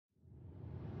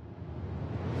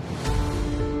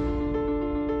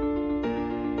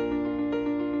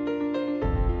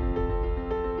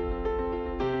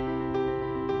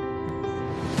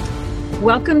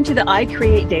Welcome to the I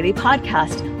Create Daily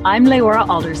podcast. I'm Leora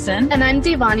Alderson. And I'm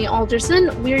Devani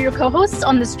Alderson. We're your co-hosts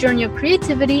on this journey of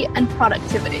creativity and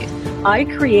productivity. I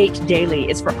Create Daily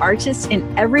is for artists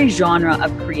in every genre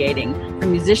of creating,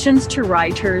 from musicians to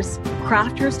writers,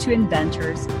 crafters to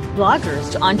inventors,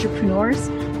 bloggers to entrepreneurs.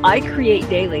 I Create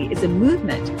Daily is a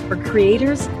movement for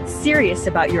creators serious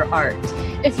about your art.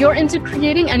 If you're into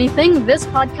creating anything, this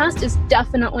podcast is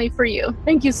definitely for you.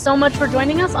 Thank you so much for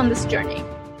joining us on this journey.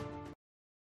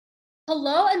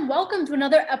 Hello and welcome to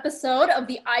another episode of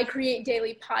the I Create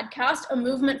Daily podcast, a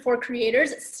movement for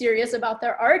creators serious about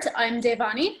their art. I'm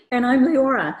Devani. And I'm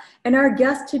Leora. And our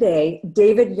guest today,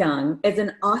 David Young, is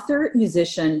an author,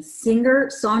 musician, singer,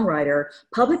 songwriter,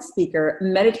 public speaker,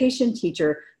 meditation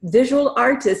teacher, visual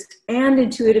artist, and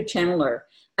intuitive channeler.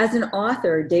 As an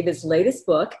author, David's latest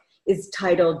book is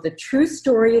titled The True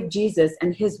Story of Jesus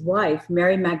and His Wife,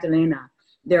 Mary Magdalena,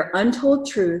 Their Untold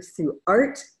Truth Through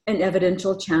Art and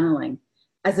Evidential Channeling.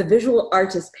 As a visual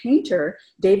artist painter,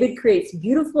 David creates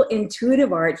beautiful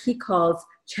intuitive art he calls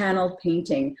channeled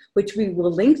painting, which we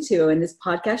will link to in this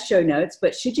podcast show notes.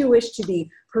 But should you wish to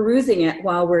be perusing it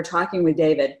while we're talking with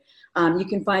David, you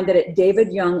can find that at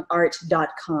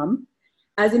davidyoungart.com.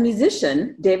 As a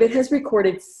musician, David has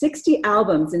recorded 60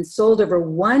 albums and sold over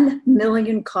 1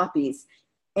 million copies,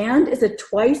 and is a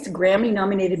twice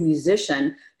Grammy-nominated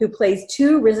musician who plays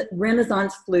 2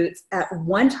 Renaissance flutes at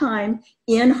one time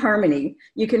in harmony.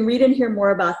 You can read and hear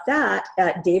more about that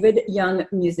at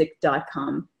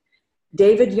davidyoungmusic.com.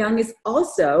 David Young is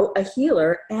also a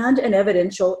healer and an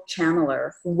evidential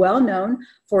channeler. Well known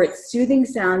for its soothing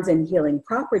sounds and healing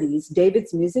properties,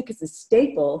 David's music is a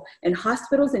staple in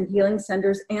hospitals and healing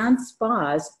centers and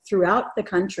spas throughout the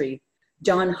country.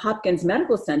 Johns Hopkins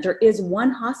Medical Center is one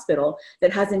hospital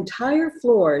that has entire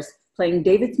floors playing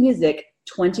David's music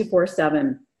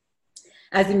 24/7.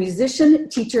 As a musician,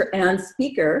 teacher, and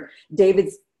speaker,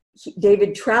 David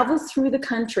travels through the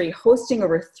country hosting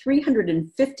over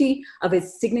 350 of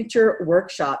his signature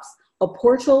workshops, a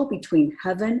portal between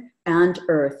heaven and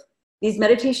earth. These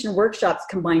meditation workshops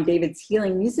combine David's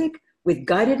healing music with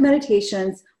guided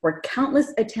meditations where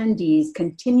countless attendees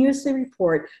continuously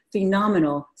report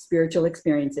phenomenal spiritual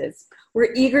experiences.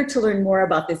 We're eager to learn more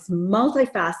about this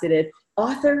multifaceted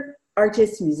author,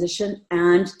 artist, musician,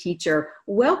 and teacher.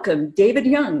 Welcome, David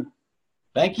Young.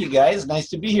 Thank you, guys. Nice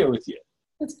to be here with you.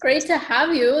 It's great to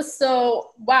have you.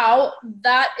 So, wow,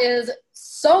 that is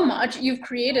so much. You've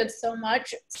created so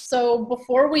much. So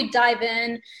before we dive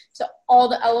in to all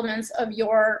the elements of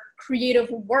your creative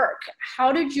work,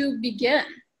 how did you begin?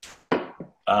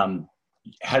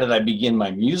 How did I begin?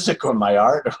 My music or my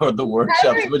art or the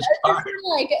workshops? Which part?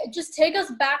 Just take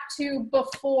us back to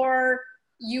before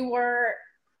you were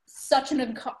such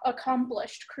an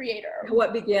accomplished creator.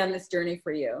 What began this journey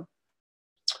for you?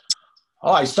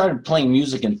 Oh, I started playing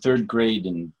music in 3rd grade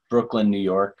in Brooklyn, New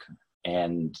York,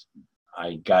 and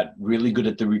I got really good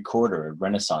at the recorder, a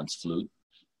Renaissance flute,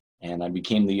 and I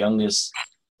became the youngest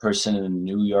person in the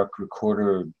New York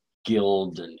Recorder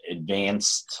Guild and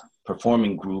advanced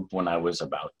performing group when I was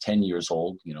about 10 years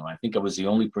old. You know, I think I was the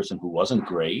only person who wasn't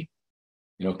gray,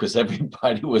 you know, because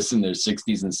everybody was in their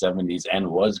 60s and 70s and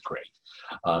was gray.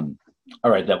 All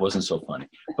right, that wasn't so funny,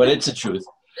 but it's the truth.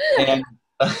 And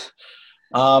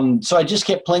so I just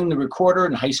kept playing the recorder.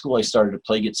 In high school, I started to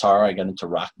play guitar. I got into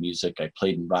rock music. I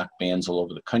played in rock bands all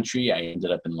over the country. I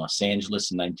ended up in Los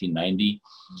Angeles in 1990.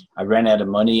 I ran out of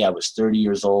money. I was 30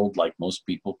 years old. Like most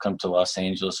people come to Los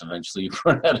Angeles, eventually you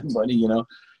run out of money, you know.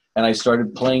 And I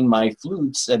started playing my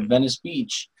flutes at Venice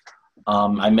Beach.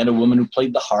 I met a woman who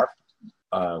played the harp.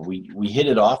 We hit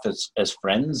it off as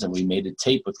friends, and we made a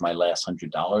tape with my last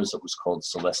 $100. It was called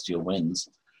Celestial Winds.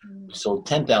 We sold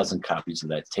 10,000 copies of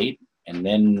that tape. And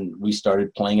then we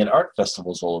started playing at art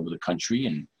festivals all over the country.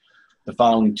 And the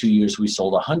following 2 years, we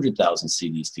sold 100,000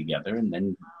 CDs together. And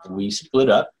then we split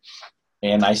up.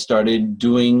 And I started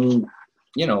doing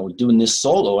this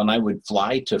solo. And I would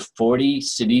fly to 40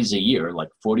 cities a year, like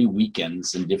 40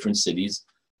 weekends in different cities,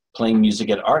 playing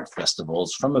music at art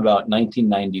festivals from about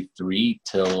 1993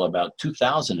 till about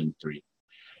 2003.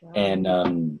 Wow. And,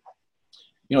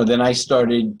 then I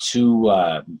started to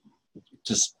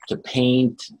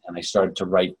paint, and I started to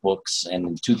write books. And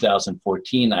in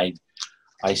 2014, I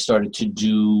started to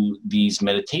do these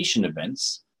meditation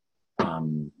events.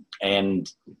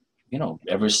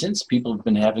 Ever since, people have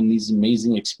been having these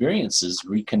amazing experiences,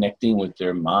 reconnecting with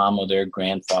their mom or their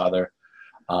grandfather,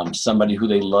 somebody who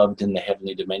they loved in the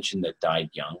heavenly dimension that died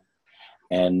young.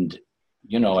 And,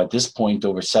 at this point,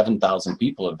 over 7,000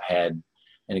 people have had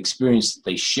an experience that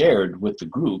they shared with the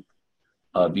group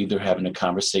of either having a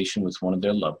conversation with one of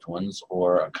their loved ones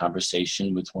or a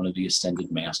conversation with one of the ascended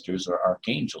masters or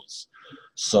archangels.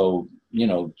 So,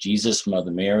 Jesus,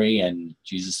 Mother Mary, and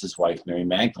Jesus's wife, Mary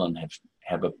Magdalene,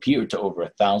 have appeared to over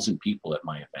 1,000 people at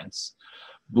my events.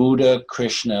 Buddha,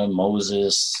 Krishna,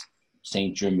 Moses,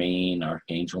 Saint Germain,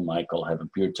 Archangel Michael have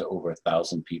appeared to over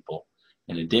 1,000 people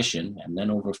in addition, and then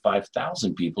over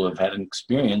 5,000 people have had an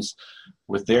experience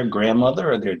with their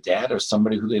grandmother or their dad or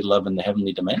somebody who they love in the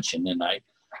heavenly dimension. And I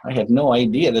had no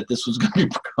idea that this was going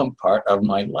to become part of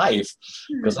my life,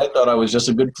 because I thought I was just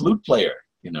a good flute player,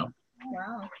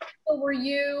 Wow. So were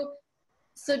you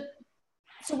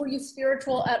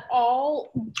spiritual at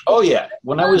all? Oh yeah.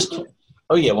 When I was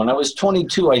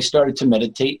 22, I started to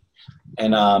meditate,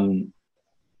 and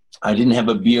I didn't have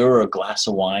a beer or a glass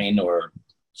of wine or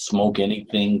smoke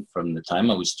anything from the time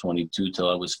I was 22 till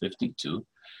I was 52.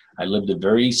 I lived a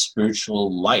very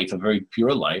spiritual life, a very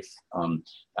pure life.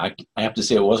 I have to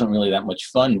say it wasn't really that much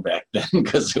fun back then,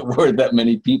 because there weren't that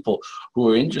many people who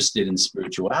were interested in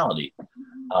spirituality.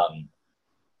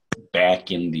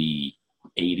 Back in the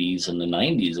 80s and the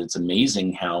 90s, it's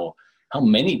amazing how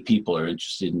many people are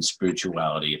interested in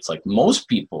spirituality. It's like most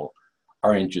people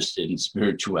are interested in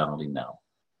spirituality now.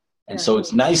 And so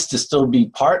it's nice to still be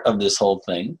part of this whole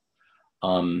thing,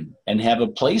 and have a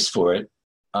place for it,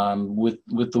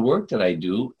 with the work that I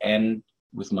do and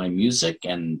with my music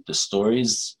and the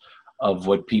stories of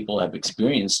what people have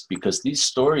experienced, because these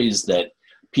stories that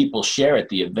people share at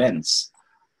the events,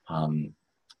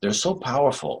 they're so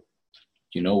powerful.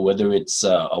 Whether it's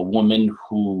a woman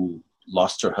who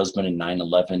lost her husband in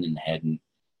 9/11 and hadn't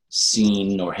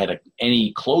seen or had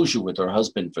any closure with her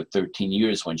husband for 13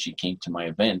 years when she came to my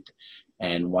event.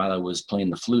 And while I was playing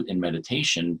the flute in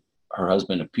meditation, her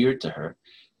husband appeared to her,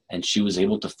 and she was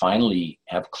able to finally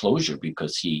have closure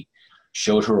because he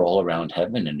showed her all around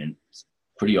heaven, and it's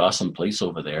a pretty awesome place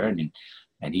over there.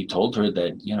 And he told her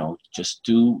that, just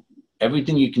do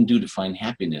everything you can do to find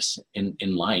happiness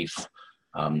in life,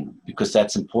 because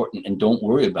that's important, and don't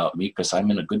worry about me because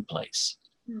I'm in a good place.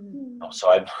 Mm-hmm. So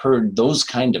I've heard those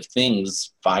kind of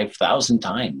things 5,000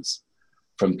 times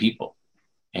from people.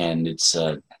 And it's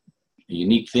a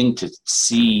unique thing to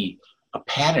see a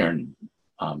pattern,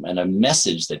 and a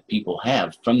message that people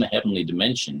have from the heavenly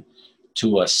dimension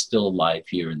to us still alive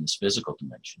here in this physical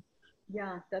dimension.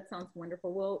 Yeah, that sounds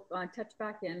wonderful. We'll touch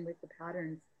back in with the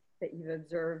patterns that you've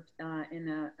observed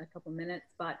in a couple minutes,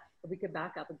 but if we could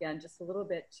back up again just a little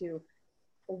bit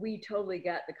we totally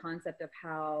get the concept of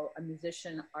how a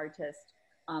musician artist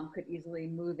could easily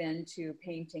move into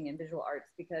painting and visual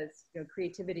arts, because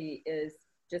creativity is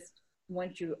just,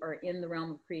 once you are in the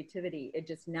realm of creativity, it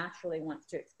just naturally wants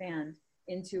to expand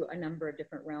into a number of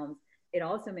different realms. It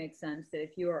also makes sense that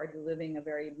if you are living a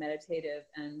very meditative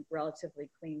and relatively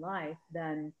clean life,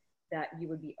 then that you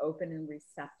would be open and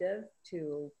receptive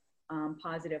to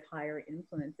positive higher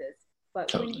influences.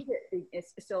 But when did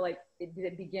did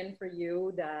it begin for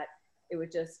you that it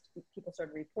was just people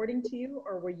started reporting to you,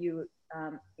 or were you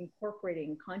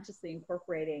consciously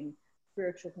incorporating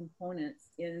spiritual components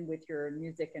in with your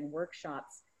music and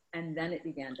workshops, and then it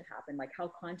began to happen? Like,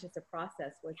 how conscious a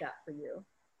process was that for you?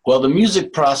 Well, the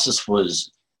music process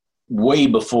was way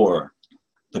before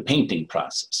the painting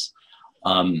process.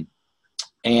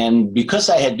 And because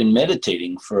I had been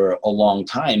meditating for a long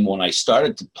time, when I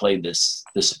started to play this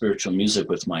spiritual music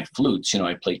with my flutes,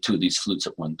 I play two of these flutes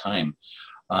at one time.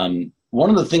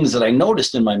 One of the things that I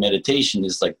noticed in my meditation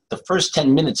is, like, the first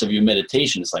 10 minutes of your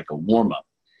meditation is like a warm-up.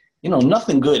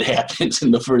 Nothing good happens in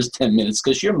the first 10 minutes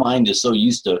because your mind is so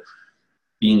used to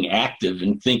being active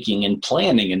and thinking and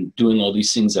planning and doing all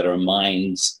these things that our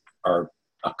minds are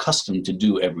accustomed to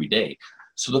do every day.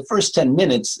 So the first 10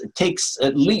 minutes, it takes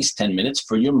at least 10 minutes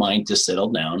for your mind to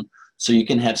settle down so you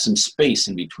can have some space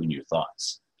in between your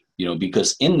thoughts,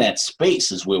 because in that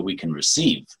space is where we can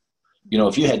receive.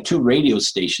 If you had two radio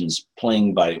stations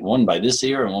playing one by this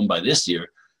ear and one by this ear,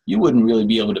 you wouldn't really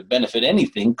be able to benefit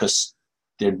anything because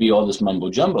there'd be all this mumbo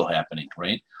jumbo happening,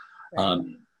 right?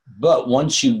 But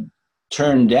once you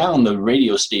turn down the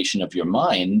radio station of your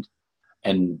mind,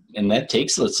 and that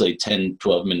takes, let's say, 10,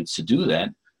 12 minutes to do that,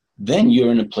 then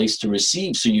you're in a place to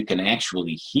receive, so you can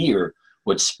actually hear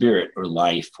what spirit or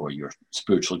life or your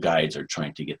spiritual guides are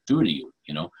trying to get through to you,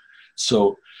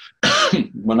 So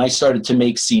when I started to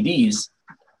make CDs,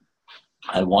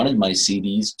 I wanted my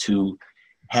CDs to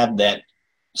have that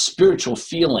spiritual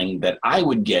feeling that I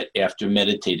would get after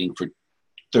meditating for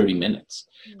 30 minutes.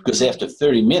 Because after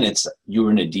 30 minutes, you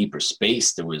were in a deeper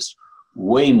space. There was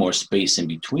way more space in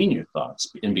between your thoughts,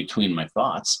 in between my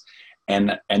thoughts.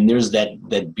 And there's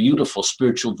that beautiful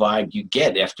spiritual vibe you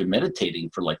get after meditating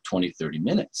for like 20, 30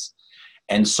 minutes.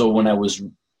 And so when I was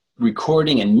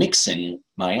recording and mixing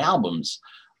my albums,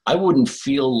 I wouldn't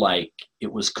feel like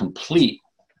it was complete,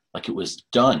 like it was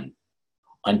done,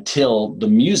 until the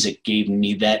music gave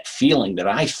me that feeling that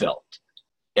I felt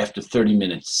after 30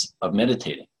 minutes of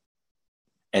meditating.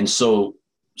 And so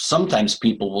sometimes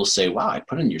people will say, wow, I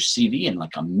put in your CD, and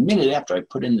like a minute after I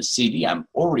put in the CD, I'm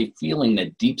already feeling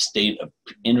that deep state of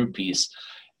inner peace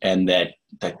and that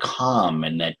calm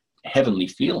and that heavenly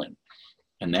feeling.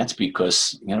 And that's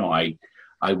because, you know,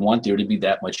 I want there to be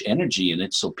that much energy in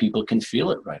it so people can feel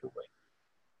it right away.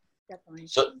 Definitely.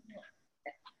 So,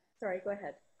 sorry, go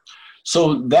ahead.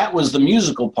 So that was the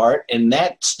musical part, and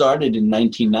that started in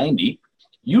 1990.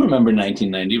 You remember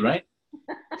 1990, right?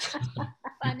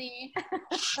 Funny.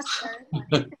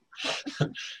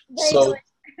 So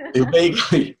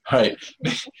vaguely, right?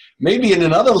 Maybe in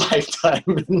another lifetime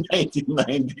in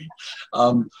 1990.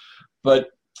 But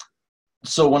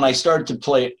so when I started to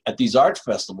play at these art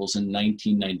festivals in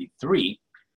 1993,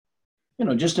 you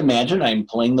know, just imagine I'm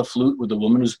playing the flute with a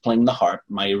woman who's playing the harp.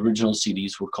 My original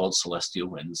CDs were called Celestial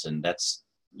Winds, and that's,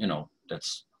 you know,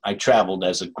 I traveled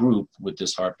as a group with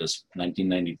this harpist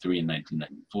 1993 and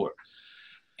 1994.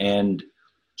 And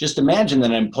just imagine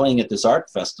that I'm playing at this art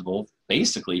festival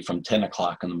basically from 10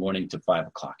 o'clock in the morning to 5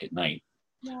 o'clock at night.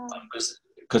 Yeah.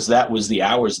 Because that was the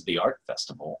hours of the art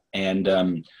festival. And,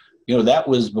 you know, that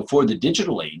was before the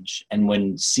digital age and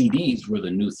when CDs were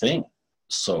the new thing.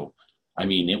 So, I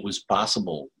mean, it was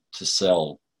possible to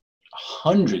sell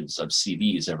hundreds of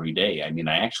CDs every day. I mean,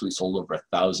 I actually sold over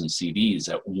 1,000 CDs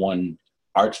at one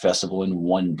art festival in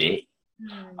one day.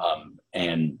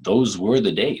 And those were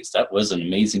the days. That was an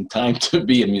amazing time to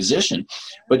be a musician.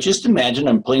 But just imagine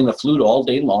I'm playing the flute all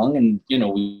day long, and, you know,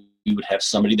 we would have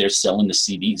somebody there selling the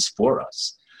CDs for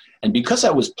us. And because I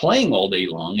was playing all day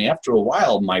long, after a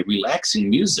while, my relaxing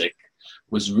music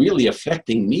was really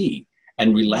affecting me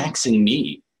and relaxing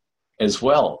me as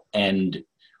well. And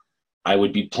I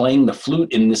would be playing the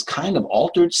flute in this kind of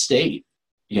altered state,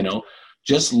 you know,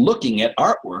 just looking at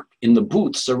artwork in the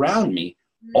booths around me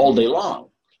all day long.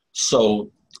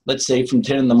 So let's say from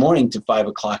 10 in the morning to 5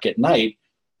 o'clock at night,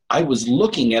 I was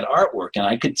looking at artwork, and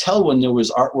I could tell when there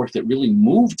was artwork that really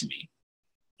moved me.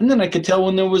 And then I could tell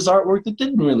when there was artwork that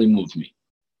didn't really move me,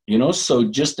 you know? So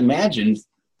just imagine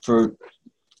for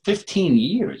 15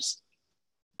 years,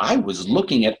 I was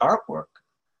looking at artwork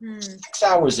 6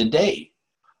 hours a day.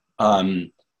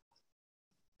 And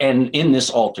in this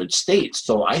altered state.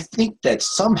 So I think that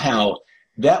somehow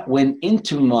that went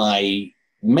into my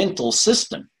mental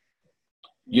system,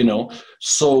 you know.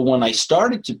 So when I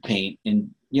started to paint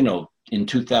in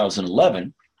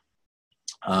 2011,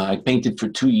 I painted for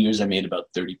 2 years. I made about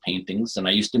 30 paintings, and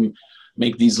I used to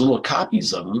make these little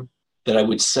copies of them that I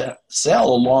would sell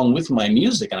along with my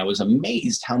music. And I was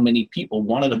amazed how many people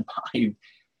wanted to buy, you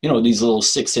know, these little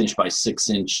 6-inch by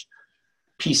 6-inch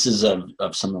pieces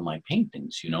of some of my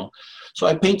paintings, you know. So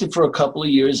I painted for a couple of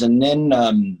years, and then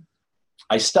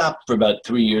I stopped for about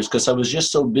 3 years because I was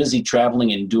just so busy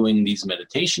traveling and doing these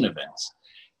meditation events.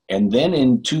 And then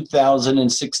in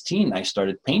 2016, I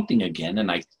started painting again, and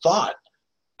I thought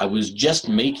I was just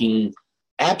making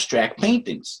abstract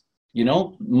paintings. You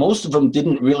know, most of them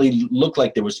didn't really look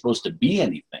like they were supposed to be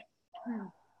anything.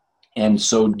 And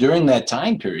so during that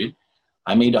time period,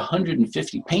 I made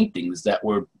 150 paintings that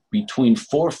were between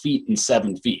 4 feet and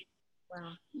 7 feet.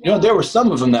 Wow. You know, there were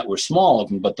some of them that were small of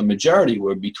them, but the majority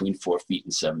were between 4 feet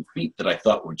and 7 feet that I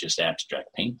thought were just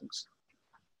abstract paintings.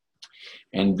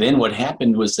 And then what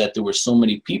happened was that there were so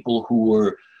many people who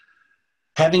were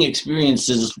having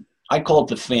experiences. I call it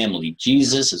the family: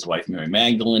 Jesus, his wife Mary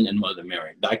Magdalene, and Mother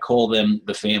Mary. I call them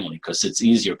the family because it's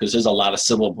easier, because there's a lot of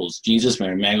syllables. Jesus,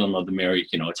 Mary Magdalene, Mother Mary,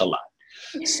 you know, it's a lot.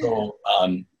 So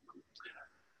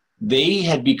they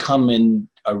had become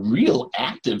a real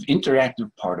active,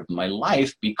 interactive part of my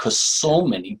life because so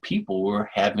many people were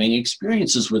having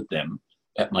experiences with them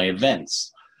at my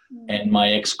events. And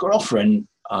my ex-girlfriend,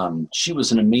 she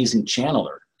was an amazing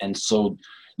channeler. And so,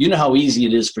 you know how easy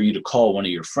it is for you to call one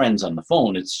of your friends on the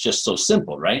phone. It's just so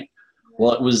simple, right?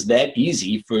 Well, it was that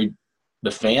easy for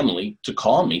the family to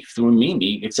call me through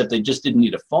Mimi, except they just didn't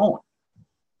need a phone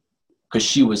because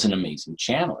she was an amazing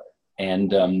channeler.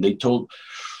 And they told,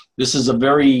 this is a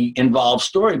very involved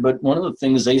story, but one of the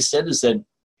things they said is that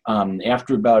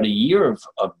after about a year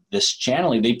of this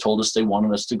channeling, they told us they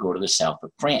wanted us to go to the south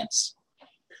of France.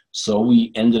 So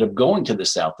we ended up going to the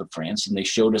south of France, and they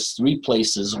showed us 3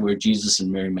 places where Jesus and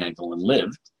Mary Magdalene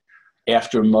lived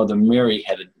after Mother Mary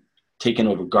had taken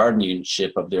over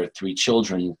guardianship of their 3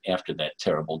 children after that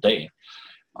terrible day.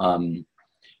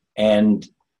 And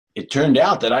it turned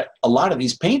out that a lot of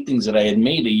these paintings that I had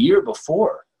made a year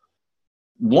before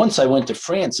once I went to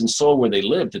France and saw where they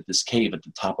lived at this cave at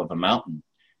the top of a mountain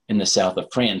in the south of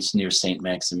France near Saint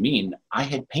Maximin. I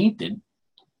had painted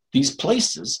these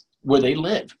places where they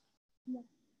live.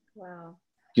 Wow.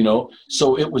 You know,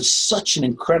 so it was such an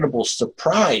incredible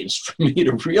surprise for me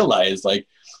to realize, like,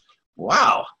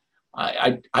 wow,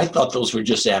 I thought those were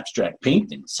just abstract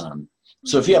paintings.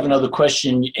 So if you have another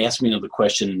question, ask me another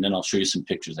question, and then I'll show you some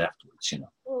pictures afterwards, you know.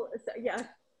 Well, yeah.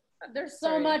 There's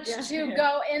so much to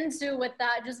go into with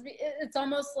that. It's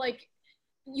almost like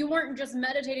you weren't just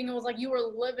meditating, it was like you were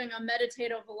living a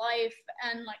meditative life,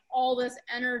 and like all this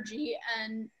energy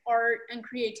and art and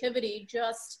creativity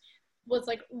just was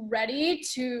like ready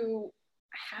to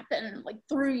happen like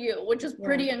through you, which is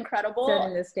pretty incredible.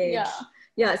 Setting the stage.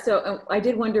 Yeah. So I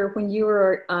did wonder, when you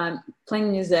were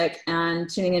playing music and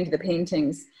tuning into the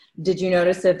paintings, did you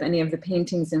notice if any of the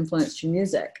paintings influenced your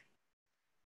music?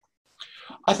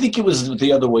 I think it was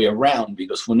the other way around,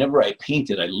 because whenever I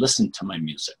painted, I listened to my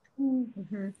music.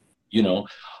 Mm-hmm. You know,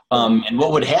 and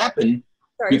what would happen,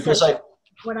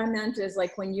 what I meant is,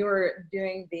 like, when you were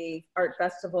doing the art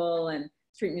festival and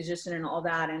street musician and all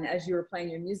that, and as you were playing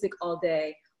your music all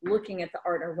day, looking at the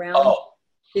art around,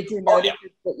 did you notice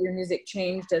that your music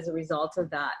changed as a result of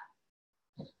that?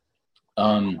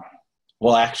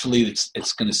 Well, actually,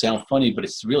 it's going to sound funny, but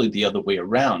it's really the other way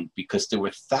around, because there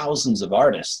were thousands of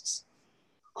artists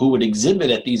who would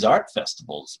exhibit at these art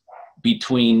festivals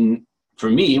for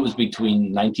me, it was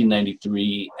between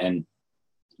 1993 and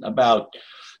about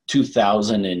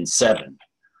 2007.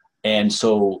 And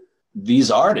so these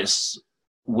artists,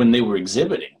 when they were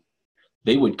exhibiting,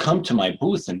 they would come to my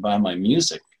booth and buy my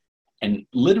music. And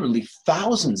literally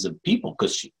thousands of people,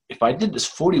 because if I did this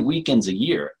 40 weekends a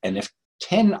year, and if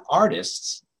 10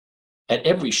 artists at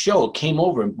every show came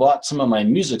over and bought some of my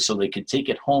music so they could take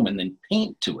it home and then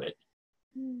paint to it,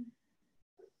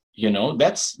 you know,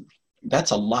 that's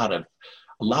a lot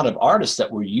of artists that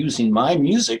were using my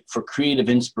music for creative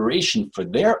inspiration for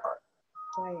their art.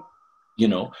 Right. You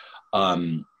know,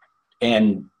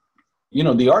 and you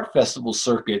know, the art festival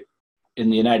circuit in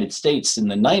the United States in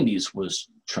the 90s was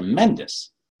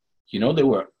tremendous. You know, there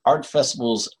were art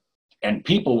festivals and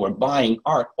people were buying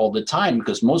art all the time,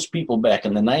 because most people back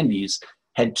in the 90s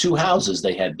had two houses.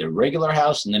 They had their regular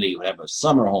house, and then they would have a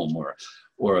summer home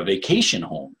or a vacation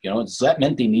home, you know. So that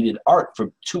meant they needed art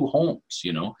for two homes,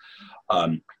 you know.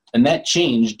 And that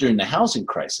changed during the housing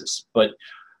crisis. But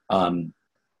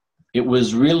it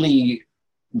was really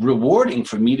rewarding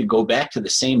for me to go back to the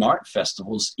same art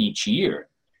festivals each year,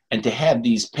 and to have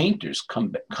these painters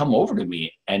come over to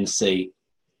me and say,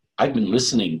 I've been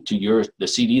listening to the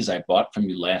CDs I bought from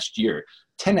you last year,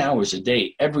 10 hours a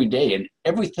day, every day, and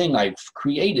everything I've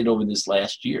created over this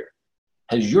last year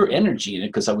has your energy in it,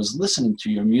 because I was listening to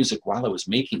your music while I was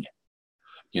making it,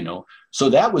 you know. So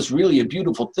that was really a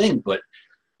beautiful thing. But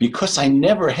because I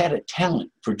never had a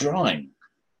talent for drawing,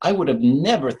 I would have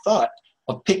never thought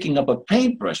of picking up a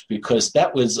paintbrush, because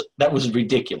that was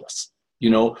ridiculous. You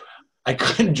know, I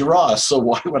couldn't draw, so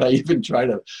why would I even try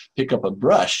to pick up a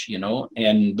brush, you know?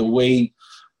 And the way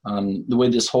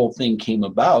this whole thing came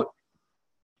about,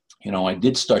 you know, I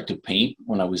did start to paint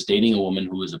when I was dating a woman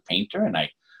who was a painter, and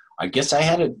I guess I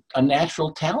had a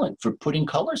natural talent for putting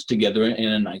colors together in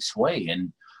a nice way.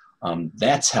 And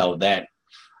that's how that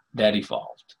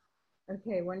evolved.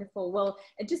 Okay, wonderful. Well,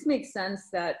 it just makes sense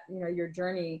that, you know, your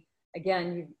journey,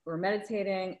 again, you were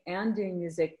meditating and doing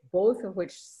music, both of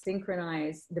which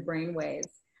synchronize the brain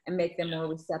waves and make them more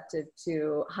receptive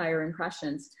to higher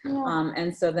impressions. Yeah.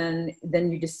 And so then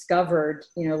you discovered,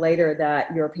 you know, later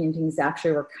that your paintings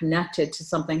actually were connected to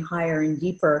something higher and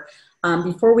deeper.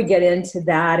 Before we get into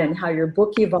that and how your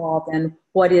book evolved and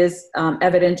what is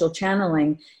evidential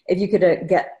channeling, if you could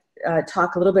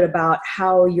talk a little bit about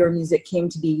how your music came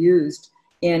to be used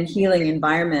in healing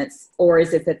environments, or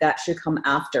is it that should come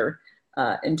after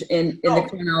in the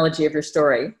chronology of your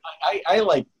story? I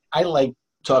like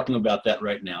talking about that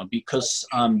right now, because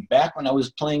back when I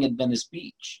was playing at Venice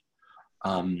Beach,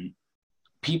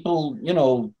 people, you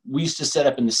know, we used to set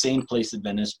up in the same place at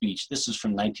Venice Beach. This is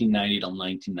from 1990 till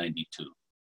 1992,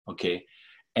 okay?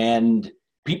 And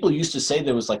people used to say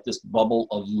there was like this bubble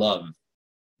of love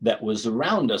that was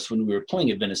around us when we were playing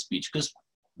at Venice Beach, because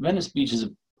Venice Beach is a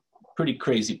pretty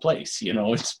crazy place, you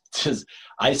know. It's just,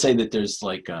 I say that there's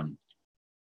like,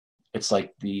 it's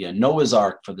like the Noah's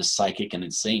Ark for the psychic and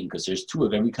insane, because there's two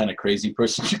of every kind of crazy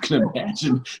person you can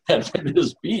imagine at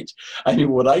Venice Beach. I mean,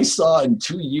 what I saw in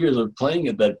 2 years of playing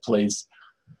at that place,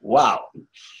 wow.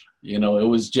 You know, it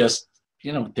was just,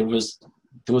 you know, there was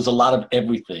a lot of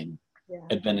everything. Yeah.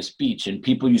 at Venice Beach, and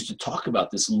people used to talk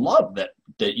about this love that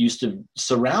used to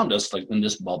surround us, like in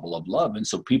this bubble of love. And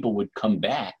so people would come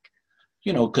back,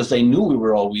 you know, because they knew we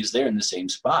were always there in the same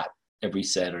spot every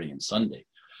Saturday and Sunday.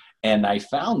 And I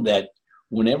found that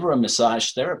whenever a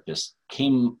massage therapist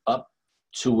came up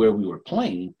to where we were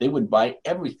playing, they would buy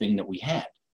everything that we had.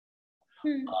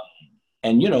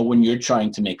 And, you know, when you're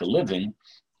trying to make a living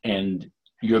and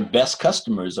your best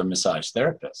customers are massage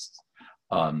therapists,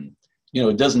 you know,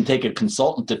 it doesn't take a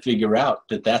consultant to figure out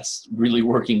that that's really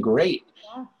working great.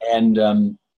 Yeah.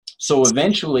 And so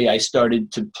eventually I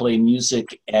started to play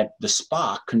music at the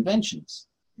spa conventions.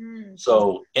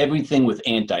 So everything with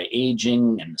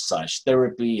anti-aging and massage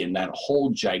therapy and that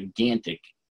whole gigantic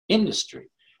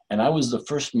industry. And I was the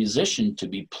first musician to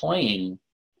be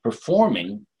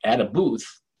performing at a booth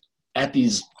at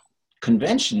these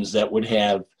conventions that would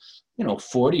have, you know,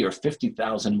 40 or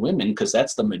 50,000 women, because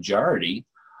that's the majority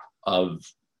of,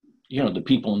 you know, the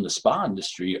people in the spa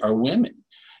industry are women.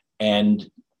 And,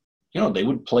 you know, they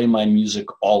would play my music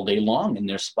all day long in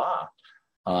their spa.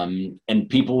 And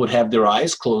people would have their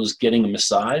eyes closed getting a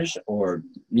massage or,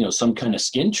 you know, some kind of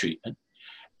skin treatment.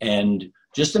 And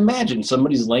just imagine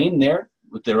somebody's laying there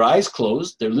with their eyes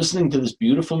closed. They're listening to this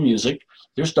beautiful music.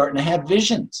 They're starting to have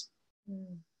visions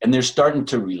and they're starting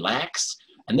to relax,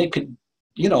 and they could,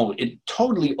 you know, it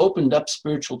totally opened up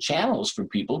spiritual channels for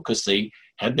people because they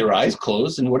had their eyes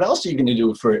closed. And what else are you going to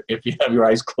do if you have your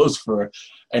eyes closed for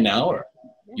an hour?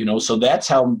 You know, so that's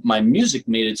how my music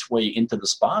made its way into the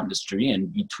spa industry.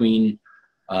 And between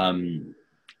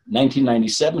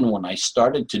 1997, when I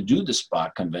started to do the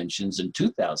spa conventions, in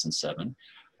 2007,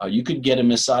 you could get a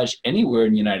massage anywhere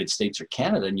in the United States or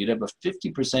Canada, and you'd have a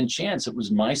 50% chance it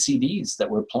was my CDs that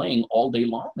were playing all day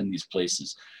long in these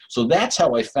places. So that's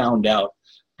how I found out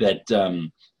that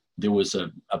there was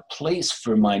a place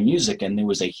for my music, and there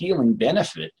was a healing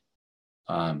benefit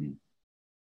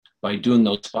by doing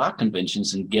those spa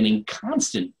conventions and getting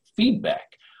constant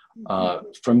feedback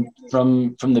from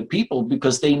the people,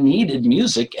 because they needed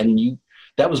music. And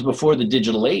that was before the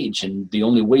digital age, and the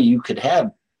only way you could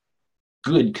have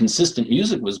good consistent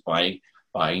music was by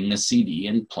buying a CD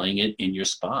and playing it in your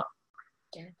spa.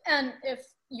 And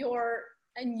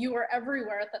you were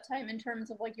everywhere at that time in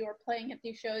terms of, like, you were playing at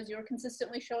these shows, you were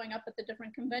consistently showing up at the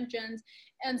different conventions.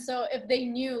 And so if they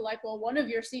knew, like, well, one of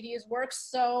your CDs works,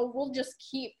 so we'll just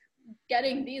keep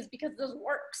getting these because this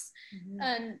works.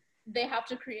 And they have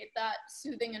to create that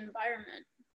soothing environment.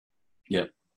 Yeah,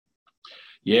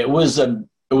 it was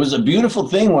a beautiful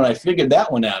thing when I figured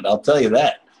that one out, I'll tell you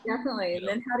that. Definitely. And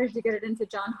then how did you get it into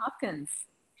Johns Hopkins?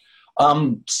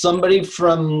 Somebody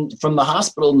from the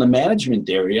hospital in the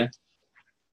management area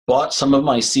bought some of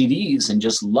my CDs and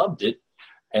just loved it.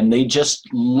 And they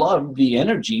just loved the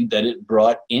energy that it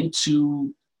brought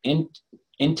into the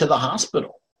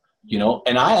hospital, you know.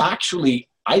 And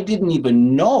I didn't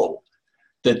even know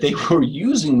that they were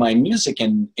using my music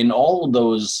in all of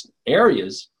those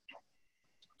areas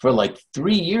for like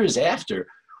 3 years after,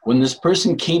 when this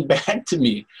person came back to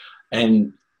me,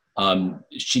 and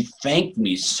she thanked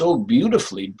me so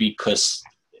beautifully because,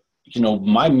 you know,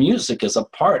 my music is a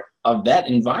part of that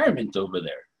environment over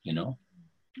there, you know,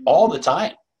 all the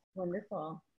time.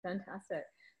 Wonderful. Fantastic.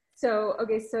 So,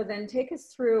 okay, so then take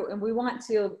us through, and we want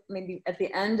to maybe at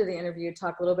the end of the interview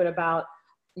talk a little bit about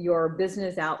your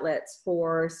business outlets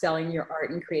for selling your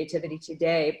art and creativity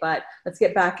today. But let's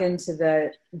get back into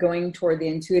the going toward the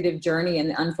intuitive journey and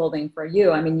the unfolding for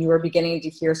you. I mean, you were beginning to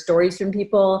hear stories from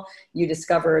people. You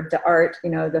discovered the art, you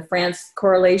know, the France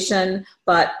correlation,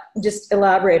 but just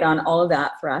elaborate on all of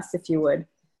that for us, if you would.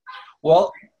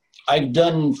 Well, I've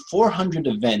done 400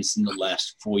 events in the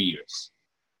last 4 years,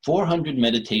 400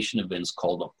 meditation events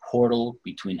called A Portal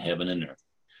Between Heaven and Earth.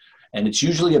 And it's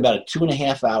usually about a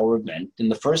 2.5 hour event. In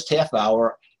the first half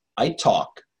hour, I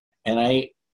talk and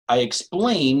I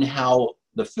explain how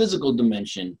the physical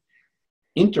dimension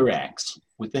interacts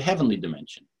with the heavenly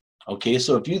dimension. Okay,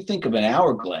 so if you think of an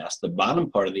hourglass, the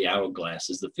bottom part of the hourglass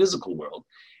is the physical world,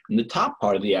 and the top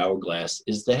part of the hourglass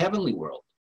is the heavenly world.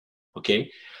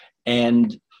 Okay,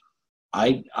 and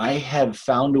I have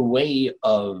found a way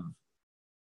of,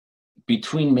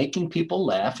 between making people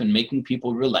laugh and making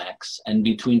people relax, and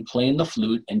between playing the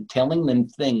flute and telling them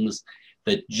things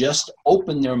that just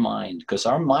open their mind, because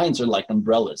our minds are like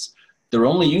umbrellas. They're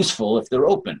only useful if they're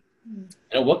open. You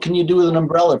know, what can you do with an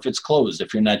umbrella if it's closed,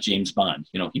 if you're not James Bond?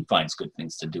 You know, he finds good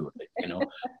things to do with it, you know.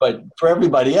 But for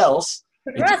everybody else,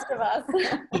 for the rest of us,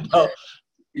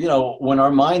 you know, when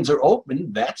our minds are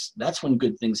open, that's when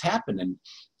good things happen. And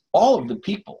all of the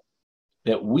people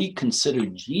that we consider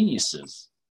geniuses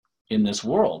in this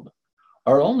world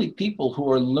are only people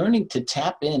who are learning to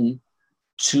tap in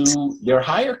to their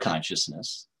higher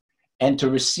consciousness and to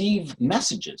receive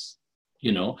messages.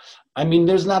 You know, I mean,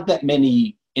 there's not that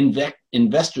many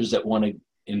investors that want to,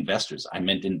 I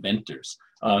meant inventors.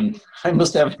 I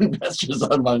must have investors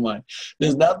on my mind.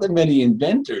 There's not that many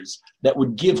inventors that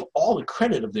would give all the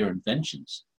credit of their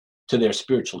inventions to their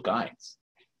spiritual guides.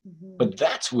 Mm-hmm. But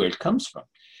that's where it comes from.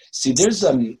 See, there's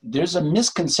a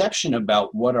misconception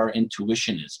about what our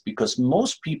intuition is, because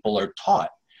most people are taught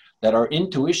that our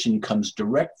intuition comes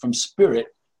direct from spirit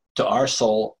to our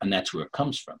soul, and that's where it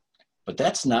comes from. But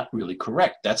that's not really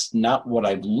correct. That's not what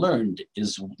I've learned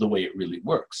is the way it really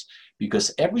works,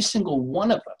 because every single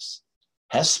one of us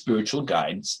has spiritual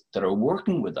guides that are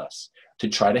working with us to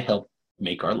try to help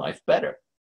make our life better.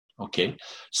 Okay,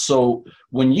 so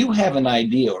when you have an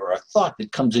idea or a thought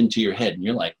that comes into your head and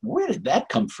you're like, where did that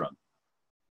come from?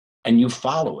 And you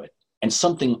follow it and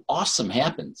something awesome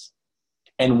happens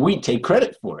and we take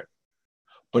credit for it.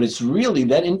 But it's really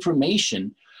that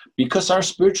information, because our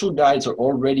spiritual guides are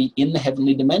already in the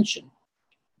heavenly dimension.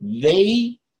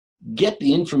 They get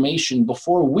the information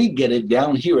before we get it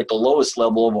down here at the lowest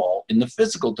level of all in the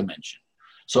physical dimension.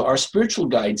 So our spiritual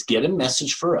guides get a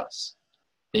message for us.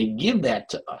 They give that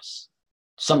to us.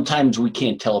 Sometimes we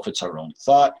can't tell if it's our own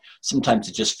thought. Sometimes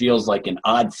it just feels like an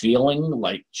odd feeling,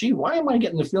 like, gee, why am I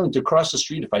getting the feeling to cross the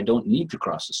street if I don't need to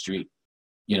cross the street?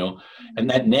 You know, and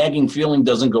that nagging feeling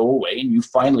doesn't go away, and you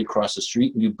finally cross the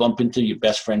street and you bump into your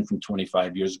best friend from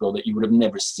 25 years ago that you would have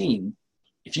never seen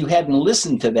if you hadn't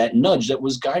listened to that nudge that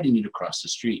was guiding you to cross the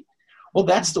street. Well,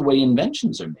 that's the way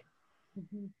inventions are made.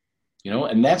 Mm-hmm. You know,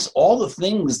 and that's all the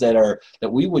things that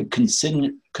we would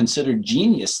consider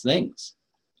genius things.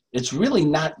 It's really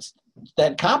not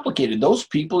that complicated. Those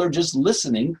people are just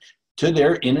listening to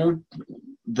their inner,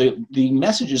 the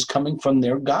messages coming from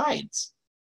their guides.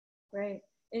 Right.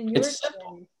 In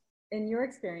your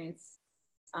experience,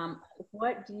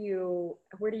 where do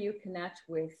you connect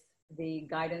with the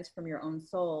guidance from your own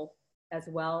soul as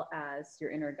well as your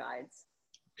inner guides?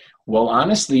 Well,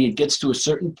 honestly, it gets to a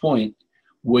certain point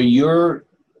where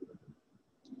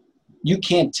you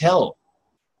can't tell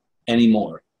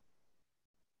anymore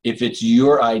if it's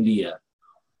your idea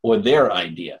or their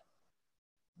idea.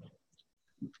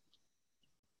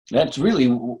 That's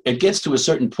really, it gets to a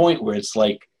certain point where it's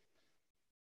like,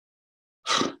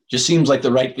 just seems like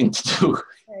the right thing to do,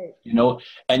 right. You know,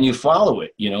 and you follow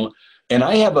it, you know. And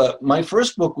my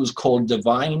first book was called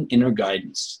Divine Inner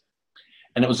Guidance.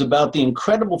 And it was about the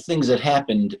incredible things that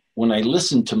happened when I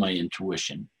listened to my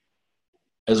intuition,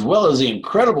 as well as the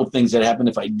incredible things that happened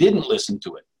if I didn't listen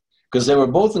to it, because they were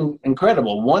both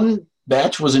incredible. One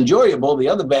batch was enjoyable, the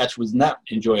other batch was not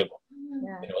enjoyable.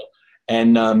 Yeah. You know?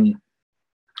 And,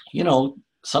 you know,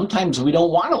 sometimes we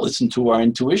don't want to listen to our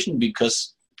intuition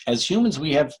because as humans,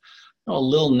 we have a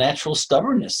little natural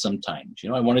stubbornness sometimes. You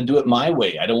know, I want to do it my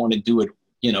way. I don't want to do it,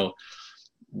 you know,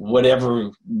 whatever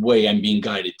way I'm being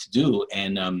guided to do.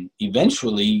 And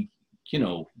eventually, you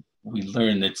know, we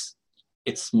learn that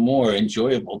it's more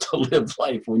enjoyable to live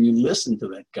life when you listen to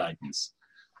that guidance.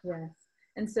 Yes.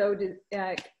 And so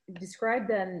describe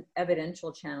then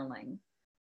evidential channeling.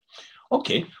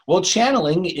 Okay. Well,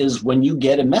 channeling is when you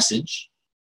get a message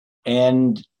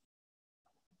and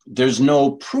there's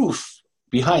no proof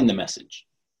behind the message.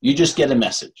 You just get a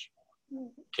message.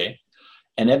 Okay.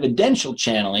 And evidential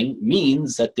channeling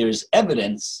means that there's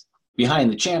evidence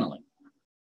behind the channeling.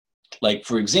 Like,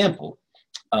 for example,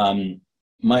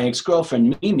 my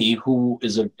ex-girlfriend, Mimi, who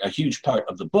is a huge part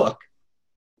of the book,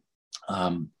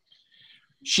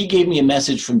 she gave me a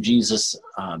message from Jesus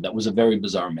that was a very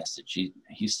bizarre message.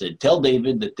 He said, tell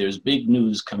David that there's big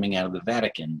news coming out of the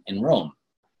Vatican in Rome.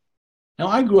 Now,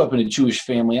 I grew up in a Jewish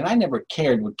family, and I never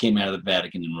cared what came out of the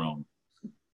Vatican in Rome.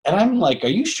 And I'm like, are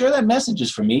you sure that message is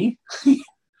for me?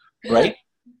 Right?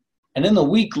 And then a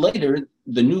week later,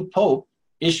 the new Pope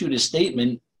issued a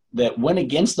statement that went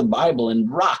against the Bible and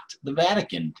rocked the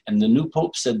Vatican. And the new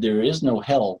Pope said there is no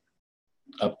hell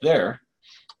up there.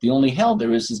 The only hell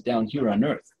there is down here on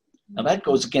earth. Now, that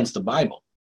goes against the Bible.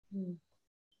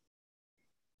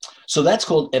 So that's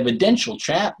called evidential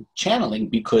channeling,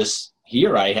 because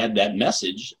here I had that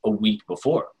message a week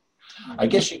before. I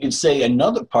guess you could say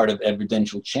another part of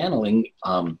evidential channeling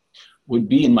would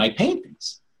be in my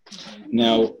paintings.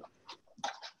 Now,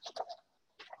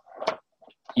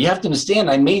 you have to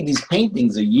understand, I made these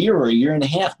paintings a year or a year and a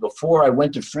half before I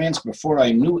went to France, before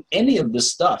I knew any of this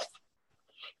stuff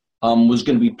was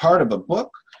going to be part of a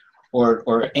book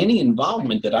or any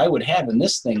involvement that I would have in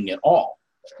this thing at all,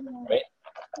 right?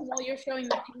 While you're showing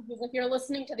the pages, if you're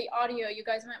listening to the audio, you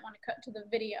guys might want to cut to the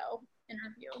video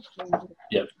interview.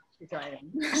 Yep.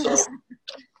 So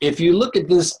if you look at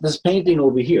this painting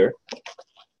over here,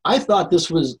 I thought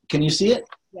this was, can you see it?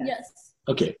 Yes.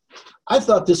 Okay. I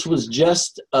thought this was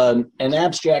just an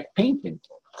abstract painting.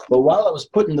 But while I was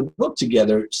putting the book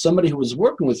together, somebody who was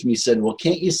working with me said, well,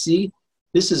 can't you see?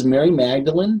 This is Mary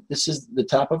Magdalene. This is the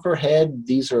top of her head.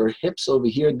 These are her hips over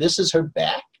here. This is her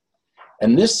back.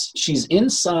 And this, she's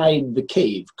inside the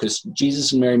cave because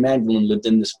Jesus and Mary Magdalene lived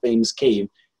in this famous cave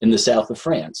in the south of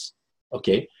France.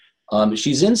 Okay.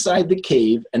 She's inside the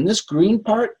cave, and this green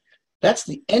part, that's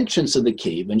the entrance of the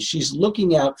cave. And she's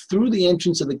looking out through the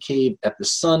entrance of the cave at the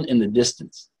sun in the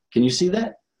distance. Can you see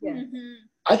that? Yeah. Mm-hmm.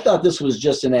 I thought this was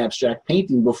just an abstract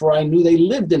painting before I knew they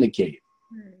lived in a cave.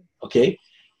 Okay.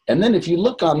 And then if you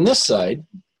look on this side,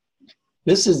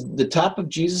 this is the top of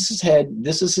Jesus's head.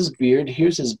 This is his beard.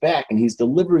 Here's his back, and he's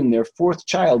delivering their fourth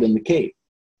child in the cave.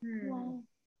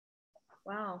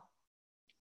 Wow.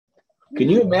 Can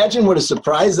you imagine what a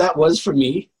surprise that was for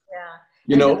me? Yeah.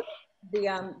 You know,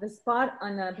 the spot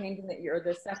on the painting that you're,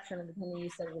 the section of the painting you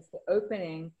said was the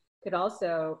opening, could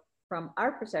also, from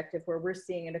our perspective, where we're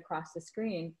seeing it across the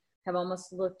screen, have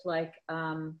almost looked like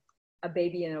a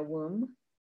baby in a womb.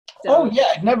 So, oh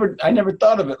yeah, I never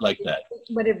thought of it like that.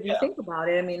 But if you think about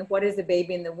it, I mean, what is a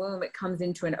baby in the womb? It comes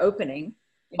into an opening.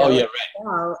 Oh yeah, right.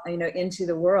 Well, into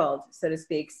the world, so to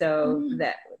speak. So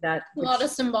that a lot of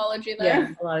symbology there.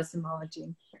 Yeah, a lot of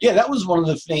symbology. Yeah, that was one of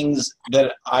the things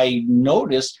that I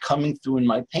noticed coming through in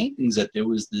my paintings, that there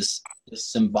was this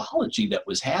symbology that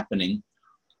was happening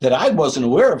that I wasn't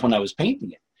aware of when I was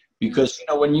painting it. Because,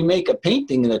 when you make a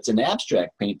painting that's an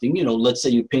abstract painting, let's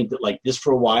say you paint it like this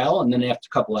for a while, and then after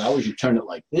a couple of hours, you turn it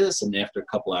like this, and after a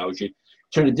couple of hours, you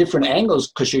turn it different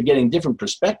angles because you're getting different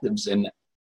perspectives. And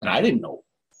I didn't know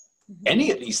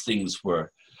any of these things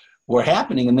were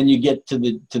happening. And then you get to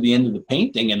the end of the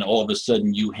painting, and all of a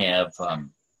sudden you have,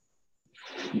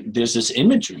 there's this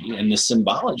imagery and this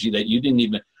symbology that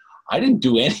I didn't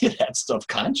do any of that stuff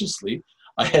consciously.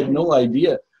 I had no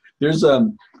idea. There's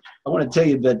I want to tell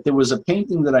you that there was a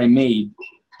painting that I made.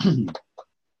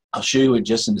 I'll show you it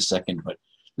just in a second, but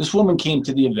this woman came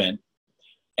to the event,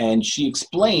 and she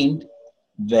explained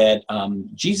that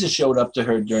Jesus showed up to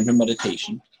her during her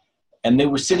meditation, and they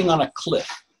were sitting on a cliff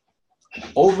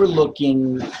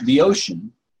overlooking the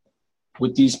ocean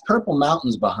with these purple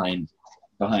mountains behind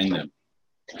them,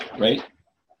 right?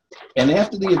 And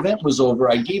after the event was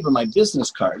over, I gave her my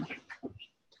business card,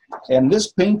 and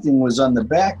this painting was on the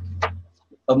back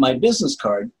of my business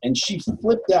card, and she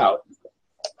flipped out.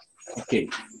 Okay,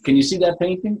 can you see that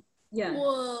painting? Yeah.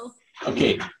 Whoa.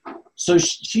 Okay, so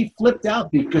she flipped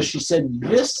out because she said,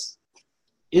 this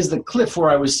is the cliff where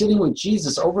I was sitting with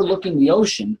Jesus overlooking the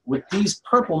ocean with these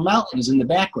purple mountains in the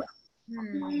background.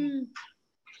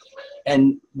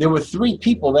 And there were 3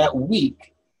 people that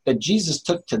week that Jesus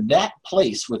took to that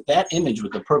place with that image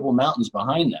with the purple mountains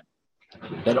behind them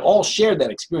that all shared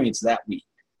that experience that week.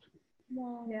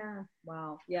 Yeah.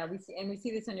 Wow. Yeah. We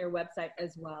see this on your website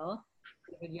as well.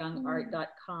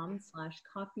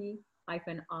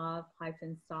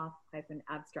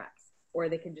 davidyoungart.com/copy-of-soft-abstracts, or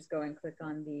they can just go and click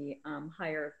on the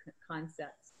higher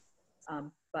concepts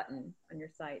button on your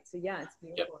site. So yeah, it's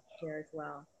beautiful here as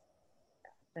well.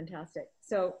 Fantastic.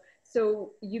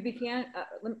 So you began,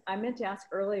 I meant to ask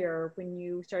earlier, when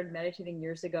you started meditating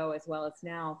years ago as well as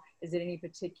now, is it any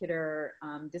particular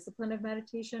discipline of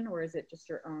meditation, or is it just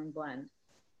your own blend?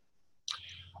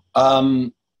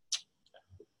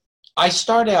 I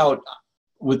start out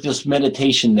with this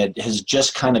meditation that has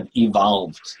just kind of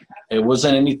evolved. It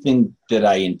wasn't anything that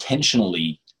I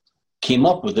intentionally came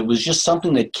up with. It was just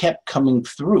something that kept coming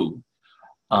through.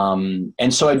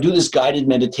 And so I do this guided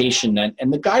meditation,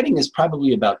 and the guiding is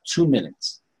probably about 2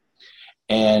 minutes.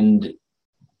 And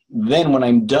then when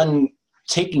I'm done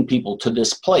taking people to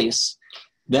this place,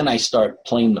 then I start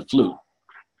playing the flute.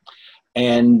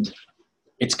 And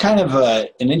it's kind of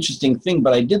an interesting thing,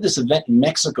 but I did this event in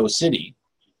Mexico City,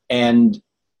 and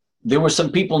there were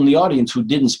some people in the audience who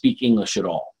didn't speak English at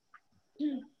all.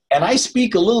 And I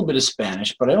speak a little bit of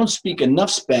Spanish, but I don't speak enough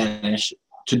Spanish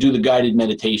to do the guided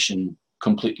meditation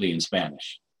completely in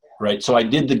Spanish, right? So I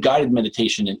did the guided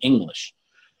meditation in English.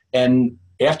 And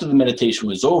after the meditation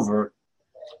was over,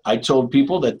 I told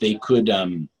people that they could,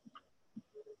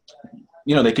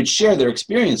 they could share their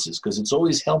experiences, because it's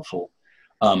always helpful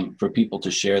for people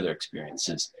to share their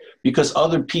experiences, because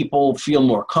other people feel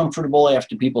more comfortable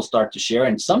after people start to share.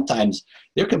 And sometimes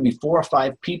there can be 4 or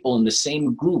 5 people in the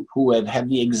same group who have had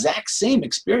the exact same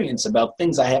experience about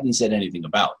things I haven't said anything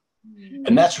about.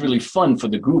 And that's really fun for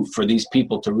the group, for these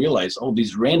people to realize, oh,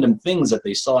 these random things that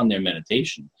they saw in their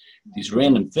meditation, these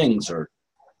random things are,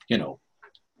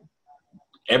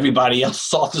 everybody else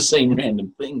saw the same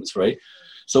random things, right?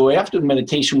 So after the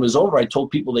meditation was over, I told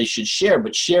people they should share,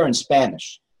 but share in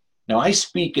Spanish. Now, I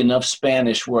speak enough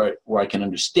Spanish where I can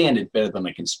understand it better than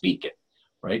I can speak it,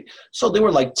 right? So there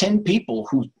were like 10 people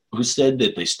who said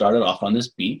that they started off on this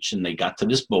beach and they got to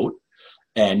this boat,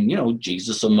 and, you know,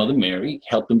 Jesus and Mother Mary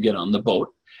helped them get on the boat.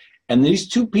 And these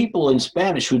two people in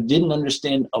Spanish who didn't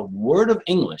understand a word of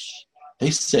English,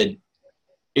 they said,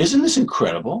 "Isn't this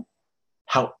incredible?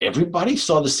 How everybody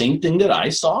saw the same thing that I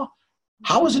saw?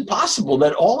 How is it possible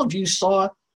that all of you saw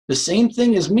the same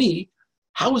thing as me?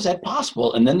 How is that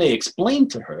possible?" And then they explained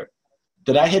to her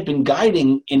that I had been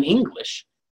guiding in English,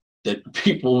 that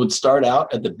people would start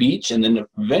out at the beach and then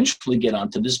eventually get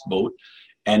onto this boat,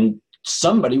 and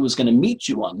somebody was going to meet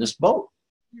you on this boat.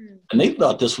 And they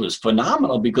thought this was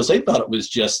phenomenal because they thought it was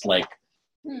just like,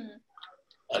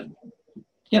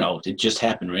 you know, it just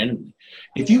happened randomly.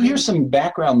 If you hear some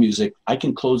background music, I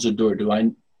can close the door.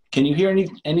 Can you hear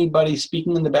anybody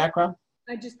speaking in the background?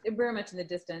 Very much in the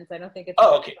distance. I don't think it's.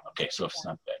 Oh, okay. Okay. So it's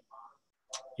not bad.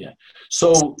 Yeah.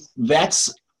 So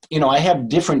that's, you know, I have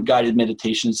different guided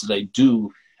meditations that I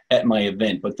do at my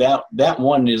event, but that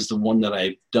one is the one that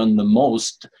I've done the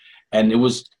most. And it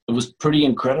was pretty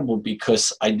incredible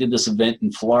because I did this event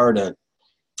in Florida,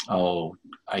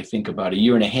 I think about a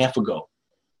year and a half ago.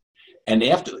 And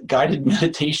after the guided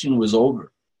meditation was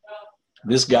over,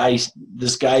 this guy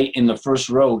in the first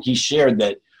row, he shared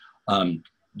that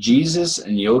Jesus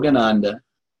and Yogananda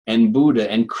and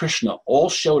Buddha and Krishna all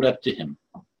showed up to him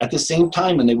at the same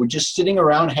time, and they were just sitting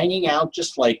around hanging out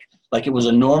just like it was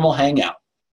a normal hangout,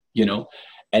 you know.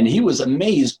 And he was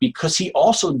amazed because he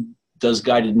also does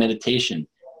guided meditation,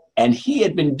 and he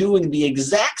had been doing the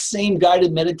exact same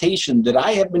guided meditation that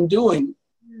I have been doing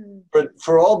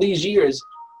for all these years.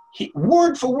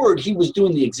 Word for word, he was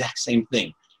doing the exact same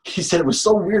thing. He said it was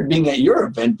so weird being at your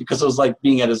event because it was like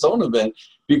being at his own event,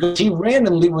 because he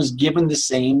randomly was given the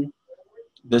same,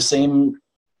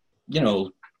 you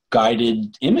know,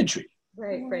 guided imagery.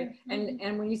 Right.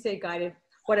 And when you say guided,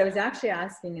 what I was actually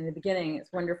asking in the beginning,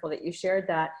 it's wonderful that you shared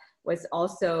that, was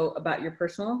also about your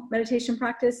personal meditation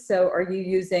practice. So are you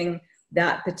using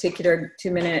that particular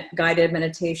 2-minute guided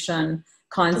meditation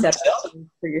concept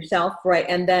for yourself, right?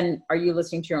 And then are you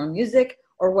listening to your own music,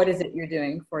 or what is it you're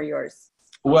doing for yours?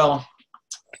 Well,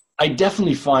 I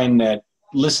definitely find that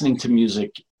listening to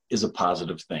music is a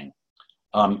positive thing.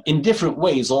 In different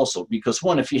ways also, because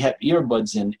one, if you have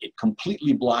earbuds in, it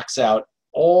completely blocks out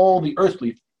all the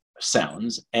earthly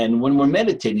sounds. And when we're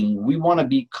meditating, we want to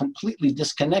be completely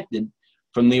disconnected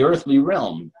from the earthly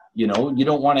realm. You know, you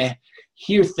don't want to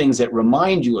hear things that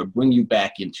remind you or bring you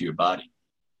back into your body.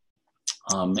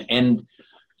 And,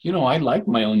 you know, I like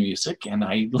my own music, and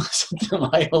I listen to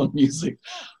my own music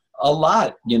a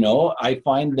lot. You know, I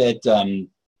find that,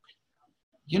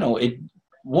 you know,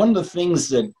 one of the things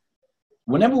that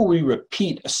whenever we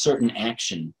repeat a certain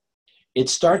action, it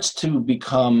starts to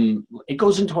become, it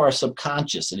goes into our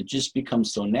subconscious, and it just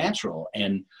becomes so natural.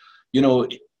 And, you know,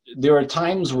 there are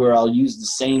times where I'll use the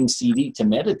same CD to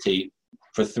meditate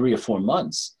for 3 or 4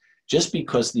 months, just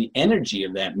because the energy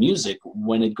of that music,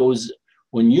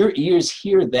 when your ears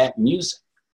hear that music,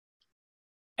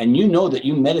 and you know that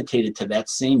you meditated to that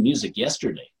same music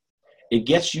yesterday, it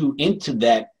gets you into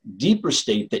that deeper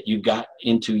state that you got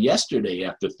into yesterday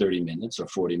after 30 minutes or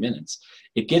 40 minutes.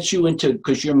 It gets you into,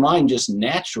 because your mind just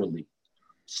naturally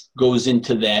goes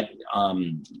into that,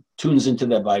 tunes into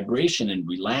that vibration and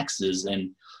relaxes.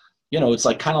 And, you know, it's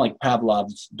like kind of like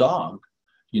Pavlov's dog,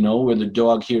 you know, where the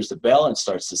dog hears the bell and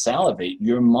starts to salivate.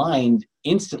 Your mind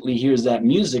instantly hears that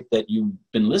music that you've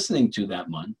been listening to that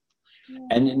month,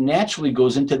 and it naturally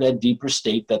goes into that deeper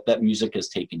state that music has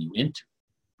taken you into.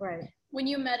 Right. When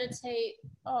you meditate,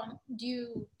 do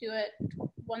you do it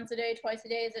once a day, twice a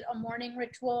day? Is it a morning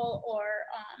ritual, or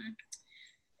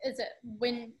is it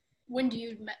when do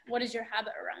you, what is your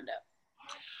habit around it?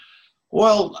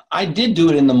 Well, I did do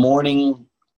it in the morning.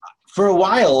 For a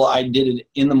while, I did it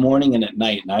in the morning and at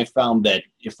night. And I found that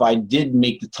if I did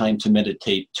make the time to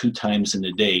meditate 2 times in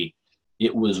a day,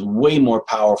 it was way more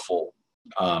powerful.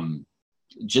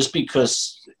 Just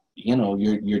because, you know,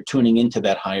 you're tuning into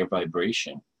that higher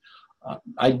vibration.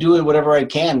 I do it whatever I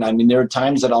can. I mean, there are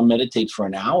times that I'll meditate for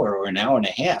an hour or an hour and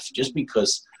a half, just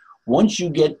because once you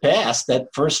get past that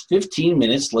first 15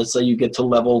 minutes, let's say you get to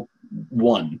level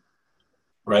 1,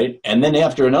 right? And then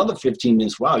after another 15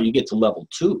 minutes, wow, you get to level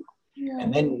 2. Yeah.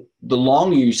 And then the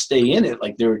longer you stay in it,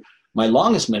 like my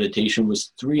longest meditation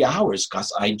was 3 hours,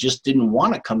 because I just didn't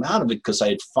want to come out of it, because I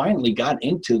had finally got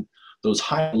into those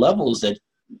high levels that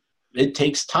it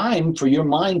takes time for your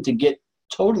mind to get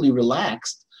totally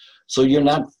relaxed. So you're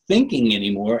not thinking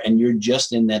anymore, and you're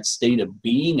just in that state of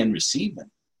being and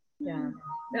receiving. Yeah.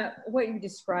 Now, what you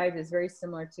described is very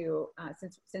similar to,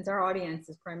 since our audience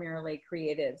is primarily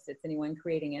creatives, it's anyone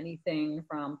creating anything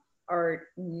from art,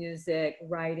 music,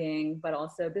 writing, but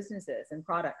also businesses and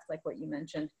products like what you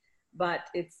mentioned. But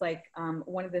it's like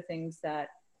one of the things that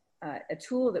a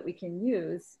tool that we can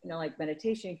use, like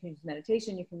meditation, you can use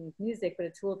meditation, you can use music, but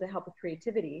a tool to help with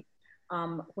creativity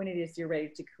when it is you're ready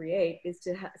to create is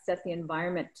to set the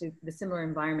environment to the similar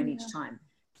environment each time.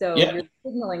 So you're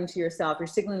signaling to yourself, you're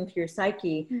signaling to your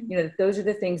psyche, that those are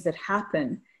the things that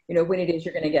happen, when it is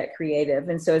you're going to get creative.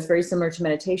 And so it's very similar to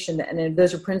meditation. And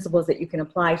those are principles that you can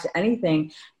apply to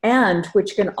anything, and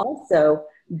which can also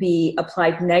be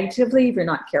applied negatively if you're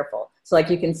not careful. So like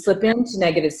you can slip into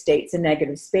negative states and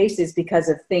negative spaces because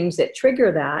of things that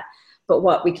trigger that. But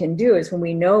what we can do is when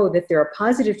we know that there are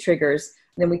positive triggers,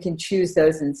 then we can choose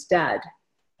those instead.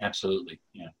 Absolutely.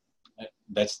 Yeah.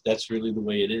 That's really the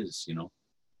way it is,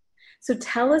 So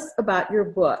tell us about your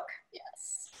book.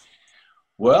 Yes.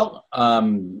 Well,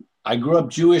 I grew up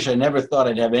Jewish. I never thought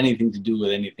I'd have anything to do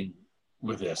with anything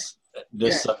with this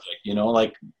subject,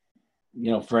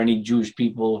 for any Jewish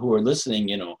people who are listening,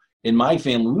 in my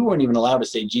family, we weren't even allowed to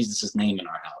say Jesus' name in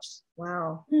our house.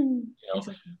 Wow.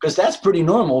 Because that's pretty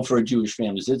normal for a Jewish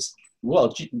family.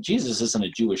 Jesus isn't a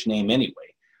Jewish name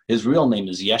anyway. His real name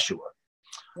is Yeshua.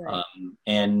 Right.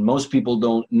 And most people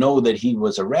don't know that he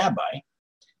was a rabbi.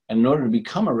 And in order to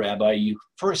become a rabbi, you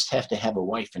first have to have a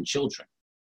wife and children.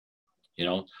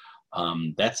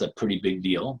 That's a pretty big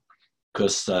deal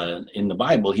because in the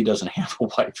Bible, he doesn't have a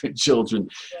wife and children.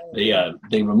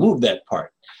 They removed that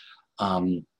part.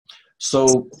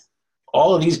 So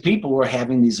all of these people were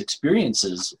having these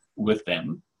experiences with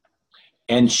them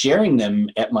and sharing them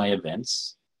at my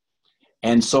events.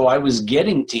 And so I was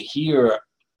getting to hear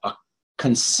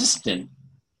consistent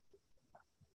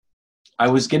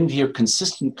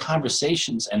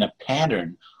conversations and a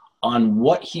pattern on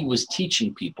what he was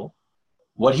teaching people,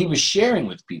 what he was sharing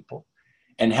with people,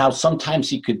 and how sometimes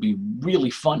he could be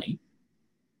really funny.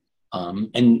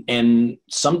 And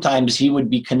sometimes he would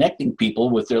be connecting people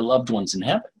with their loved ones in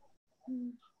heaven.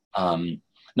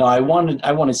 Now I want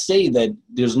to say that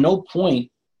there's no point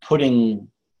putting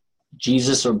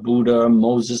Jesus or Buddha or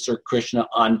Moses or Krishna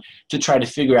on to try to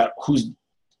figure out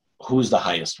who's the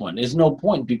highest one. There's no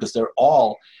point because they're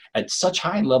all at such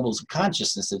high levels of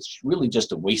consciousness. It's really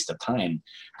just a waste of time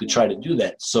to try to do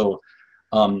that. So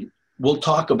we'll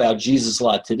talk about Jesus a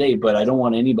lot today, but I don't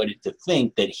want anybody to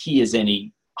think that he is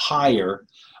any higher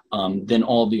than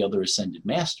all the other ascended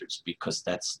masters, because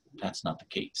that's not the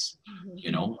case.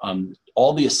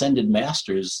 All the ascended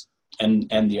masters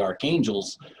and the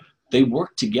archangels, they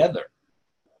work together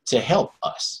to help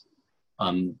us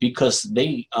because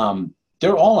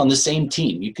they're all on the same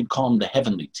team. You could call them the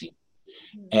heavenly team.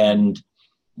 And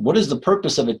what is the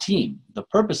purpose of a team? The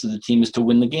purpose of the team is to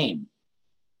win the game.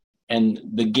 And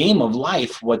the game of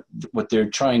life, what they're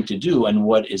trying to do and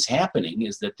what is happening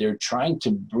is that they're trying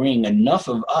to bring enough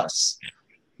of us,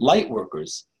 light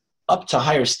workers, up to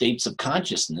higher states of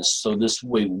consciousness. So this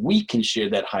way we can share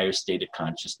that higher state of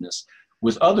consciousness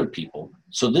with other people.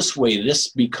 So this way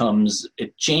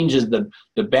it changes the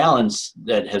balance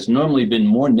that has normally been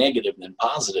more negative than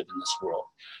positive in this world.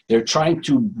 They're trying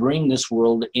to bring this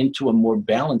world into a more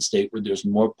balanced state where there's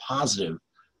more positive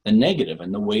than negative.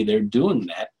 And the way they're doing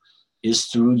that is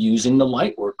through using the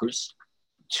light workers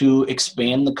to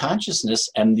expand the consciousness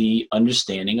and the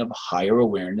understanding of higher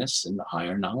awareness and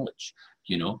higher knowledge.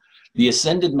 The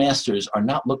ascended masters are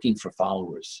not looking for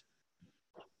followers.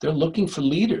 They're looking for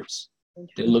leaders.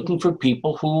 They're looking for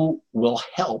people who will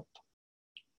help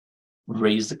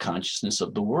raise the consciousness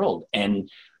of the world. And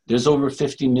there's over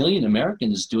 50 million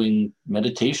Americans doing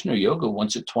meditation or yoga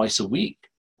once or twice a week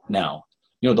now.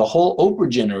 The whole Oprah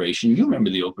generation, you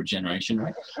remember the Oprah generation,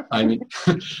 right? I mean,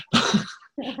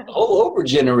 the whole Oprah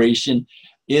generation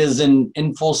is in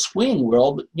full swing.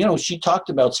 She talked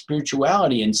about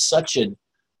spirituality in such a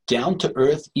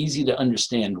down-to-earth,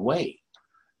 easy-to-understand way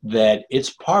that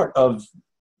it's part of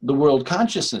the world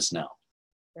consciousness now.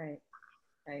 Right.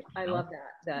 I love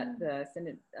that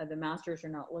the masters are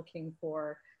not looking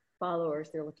for followers,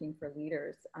 they're looking for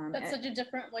leaders. That's such a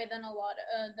different way than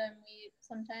than we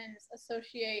sometimes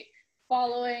associate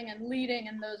following and leading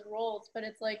in those roles, but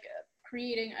it's like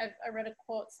creating. I read a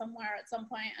quote somewhere at some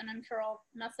point, and I'm sure I'll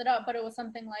mess it up, but it was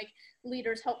something like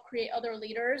leaders help create other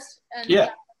leaders, and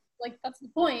that's the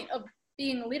point of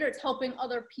being a leader. It's helping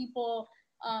other people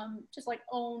just like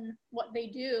own what they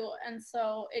do, and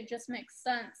so it just makes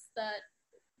sense that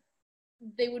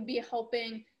they would be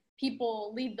helping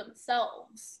people lead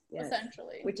themselves,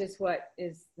 essentially. Which is what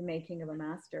is the making of a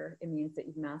master. It means that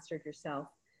you've mastered yourself.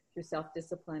 through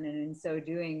self-discipline. And in so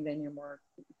doing, then you're more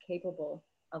capable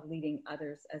of leading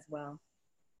others as well.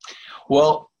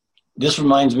 Well, this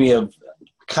reminds me of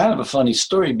kind of a funny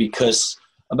story, because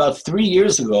about 3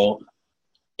 years ago,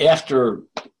 after,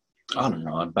 I don't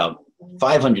know, about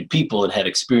 500 people had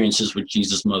experiences with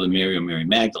Jesus, Mother Mary, or Mary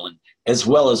Magdalene, as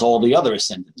well as all the other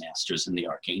ascended masters and the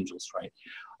archangels, right?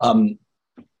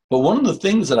 But one of the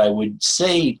things that I would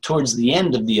say towards the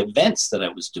end of the events that I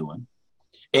was doing,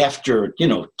 after,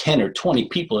 10 or 20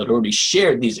 people had already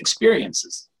shared these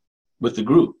experiences with the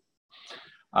group,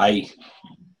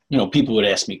 people would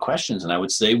ask me questions, and I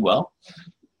would say, well,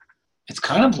 it's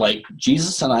kind of like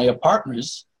Jesus and I are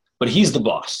partners, but he's the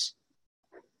boss,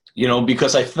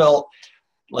 because I felt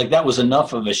like that was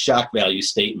enough of a shock value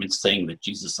statement saying that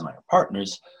Jesus and I are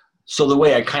partners. So the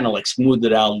way I kind of like smoothed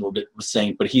it out a little bit was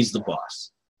saying, but he's the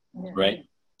boss, right?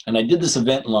 And I did this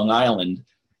event in Long Island,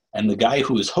 and the guy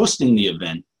who was hosting the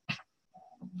event,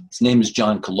 his name is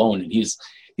John Colon, and he's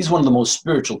one of the most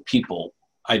spiritual people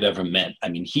I've ever met. I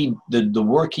mean, the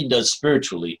work he does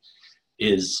spiritually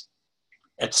is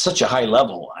at such a high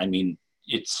level. I mean,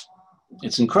 it's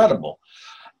incredible.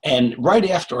 And right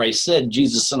after I said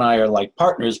Jesus and I are like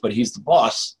partners, but he's the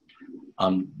boss,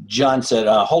 John said,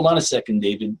 hold on a second,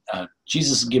 David.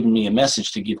 Jesus has given me a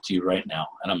message to give to you right now.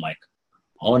 And I'm like,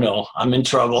 oh no, I'm in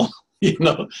trouble,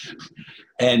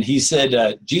 And he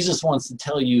said, Jesus wants to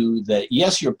tell you that,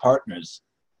 yes, you're partners,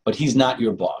 but he's not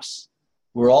your boss.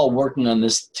 We're all working on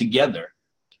this together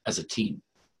as a team.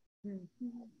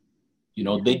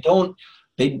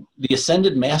 The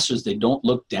ascended masters, they don't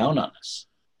look down on us.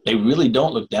 They really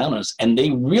don't look down on us. And they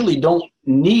really don't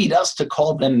need us to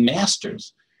call them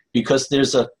masters, because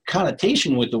there's a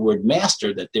connotation with the word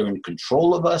master that they're in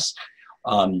control of us.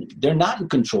 They're not in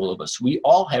control of us. We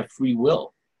all have free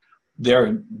will.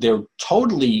 They're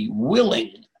totally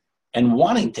willing and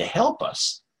wanting to help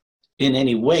us in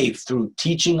any way, through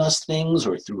teaching us things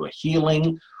or through a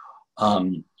healing,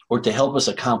 or to help us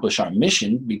accomplish our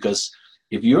mission. Because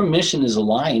if your mission is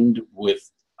aligned with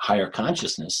higher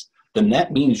consciousness, then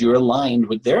that means you're aligned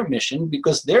with their mission,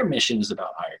 because their mission is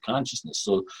about higher consciousness.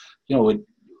 So,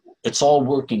 it's all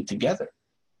working together.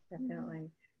 Definitely.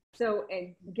 So,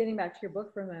 and getting back to your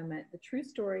book for a moment, the true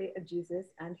story of Jesus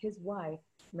and his wife,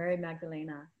 Mary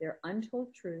Magdalena, their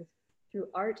untold truth through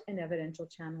art and evidential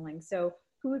channeling. So,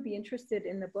 who would be interested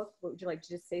in the book? Would you like to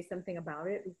just say something about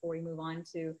it before we move on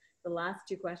to the last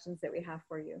two questions that we have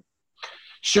for you?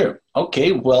 Sure.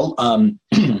 Okay. Well,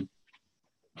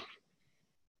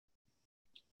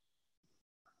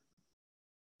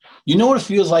 you know what it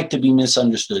feels like to be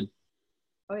misunderstood?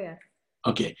 Oh, yeah.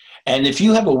 Okay. And if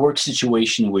you have a work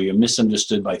situation where you're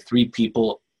misunderstood by 3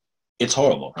 people, it's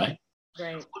horrible, right?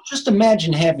 Right. Well, just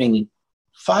imagine having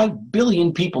 5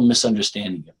 billion people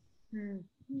misunderstanding you.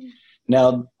 Mm-hmm.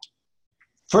 Now,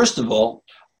 first of all,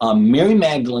 Mary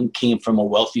Magdalene came from a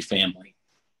wealthy family.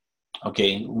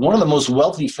 Okay. One of the most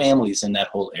wealthy families in that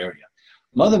whole area.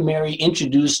 Mother Mary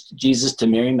introduced Jesus to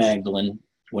Mary Magdalene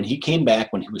when he came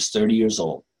back when he was 30 years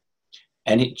old.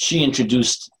 And she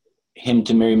introduced him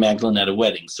to Mary Magdalene at a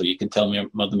wedding. So you can tell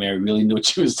Mother Mary really knew what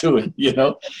she was doing,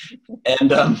 and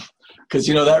because,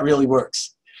 that really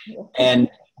works. And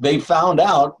they found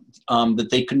out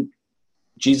that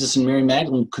Jesus and Mary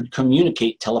Magdalene could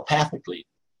communicate telepathically,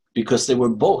 because they were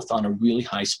both on a really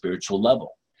high spiritual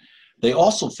level. They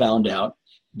also found out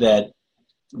that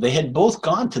they had both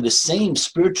gone to the same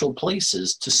spiritual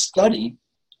places to study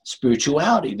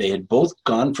spirituality. They had both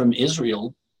gone from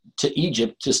Israel to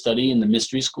Egypt to study in the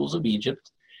mystery schools of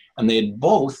Egypt. And they had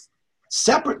both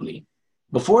separately,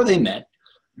 before they met,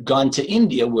 gone to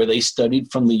India, where they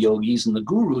studied from the yogis and the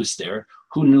gurus there,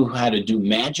 who knew how to do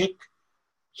magic,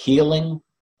 healing,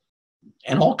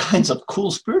 and all kinds of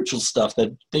cool spiritual stuff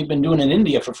that they've been doing in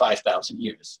India for 5,000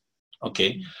 years.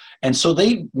 Okay. And so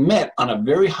they met on a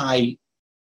very high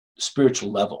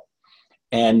spiritual level.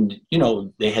 And,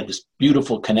 they had this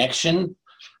beautiful connection,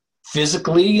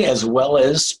 physically as well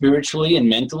as spiritually and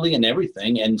mentally and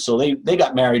everything. And so they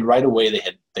got married right away.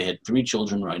 They had 3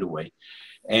 children right away.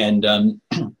 And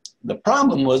the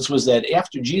problem was that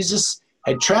after Jesus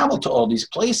had traveled to all these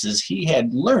places, he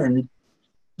had learned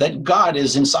that God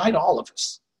is inside all of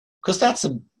us, because that's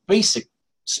a basic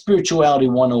spirituality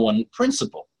 101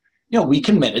 principle. We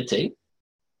can meditate,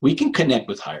 we can connect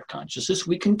with higher consciousness,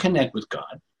 we can connect with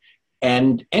God,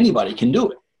 and anybody can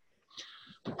do it.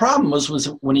 The problem was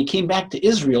when he came back to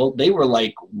Israel, they were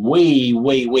like way,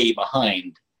 way, way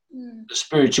behind the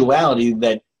spirituality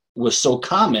that was so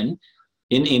common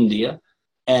in India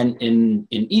and in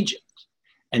Egypt.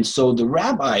 And so the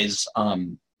rabbis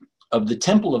of the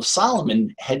Temple of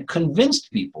Solomon had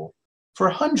convinced people for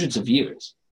hundreds of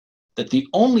years that the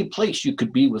only place you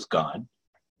could be with God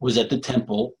was at the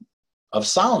Temple of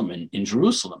Solomon in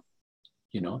Jerusalem.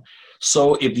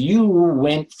 So if you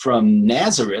went from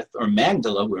Nazareth or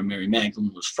Magdala, where Mary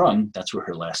Magdalene was from, that's where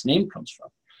her last name comes from.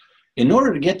 In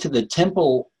order to get to the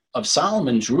Temple of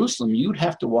Solomon in Jerusalem, you'd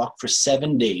have to walk for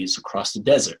 7 days across the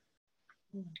desert.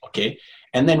 Okay.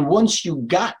 And then once you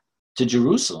got to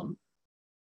Jerusalem,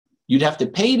 you'd have to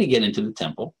pay to get into the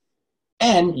temple,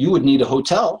 and you would need a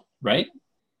hotel, right?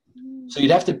 So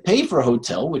you'd have to pay for a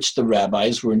hotel, which the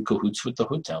rabbis were in cahoots with the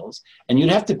hotels, and you'd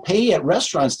have to pay at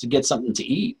restaurants to get something to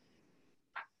eat.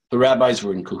 The rabbis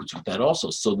were in cahoots with that also.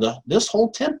 So this whole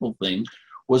temple thing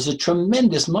was a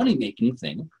tremendous money-making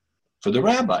thing for the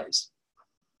rabbis.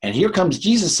 And here comes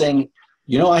Jesus saying,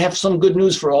 I have some good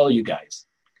news for all you guys.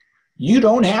 You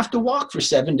don't have to walk for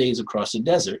 7 days across the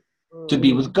desert to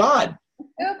be with God.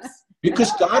 Oops.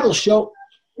 Because God will show,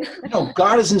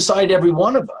 God is inside every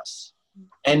one of us.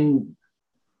 And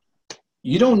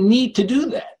you don't need to do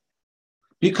that.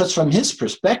 Because from his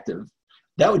perspective,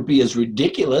 that would be as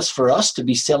ridiculous for us to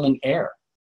be selling air.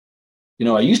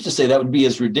 I used to say that would be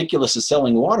as ridiculous as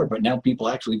selling water, but now people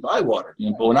actually buy water.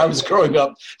 But when I was growing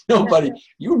up, nobody,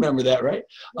 you remember that, right?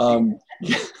 All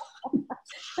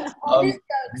these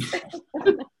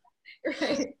jokes.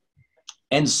 Right.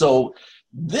 And so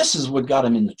this is what got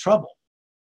him into trouble,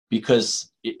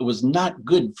 because it was not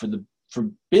good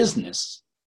for business,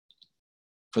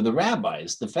 for the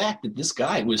rabbis, the fact that this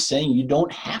guy was saying you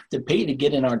don't have to pay to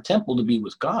get in our temple to be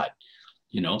with God.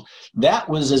 That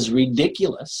was as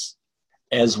ridiculous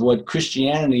as what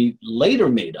Christianity later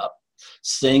made up,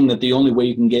 saying that the only way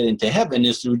you can get into heaven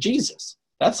is through Jesus.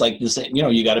 That's like this,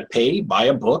 you got to pay, buy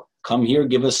a book, come here,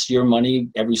 give us your money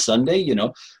every Sunday.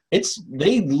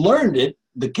 They learned it.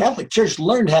 The Catholic Church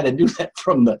learned how to do that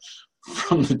from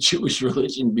the Jewish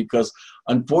religion, because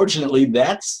unfortunately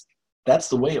that's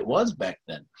the way it was back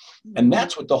then. And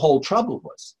that's what the whole trouble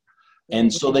was.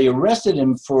 And so they arrested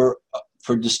him for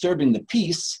disturbing the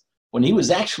peace when he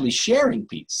was actually sharing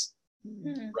peace.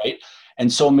 Right?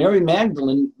 And so Mary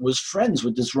Magdalene was friends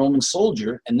with this Roman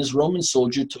soldier, and this Roman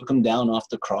soldier took him down off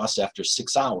the cross after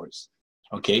 6 hours.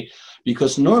 Okay?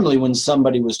 Because normally when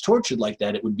somebody was tortured like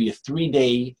that, it would be a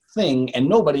 3-day thing, and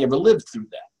nobody ever lived through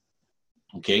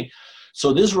that. Okay?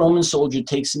 So this Roman soldier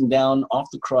takes him down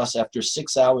off the cross after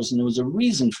 6 hours, and there was a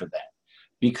reason for that,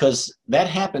 because that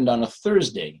happened on a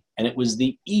Thursday, and it was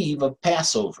the eve of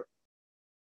Passover.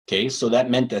 Okay? So that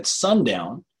meant that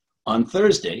sundown on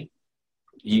Thursday,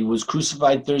 he was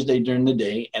crucified Thursday during the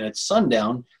day, and at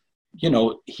sundown,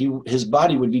 his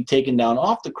body would be taken down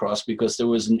off the cross, because there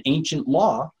was an ancient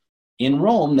law in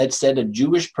Rome that said a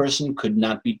Jewish person could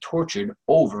not be tortured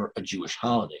over a Jewish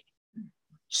holiday.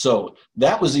 So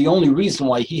that was the only reason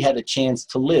why he had a chance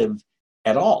to live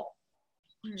at all.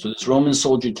 So this Roman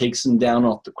soldier takes him down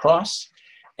off the cross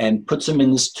and puts him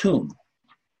in this tomb.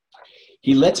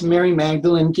 He lets Mary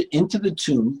Magdalene into the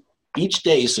tomb each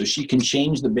day so she can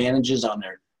change the bandages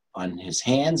on his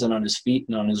hands and on his feet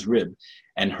and on his rib.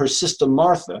 And her sister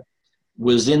Martha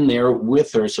was in there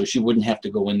with her, so she wouldn't have to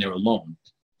go in there alone.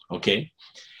 Okay?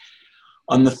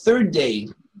 On the third day,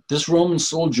 this Roman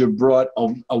soldier brought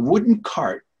a wooden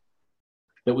cart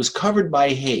that was covered by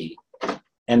hay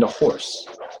and a horse.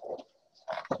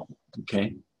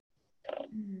 Okay?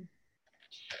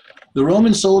 The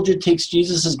Roman soldier takes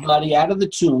Jesus' body out of the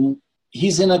tomb.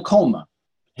 He's in a coma.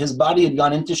 His body had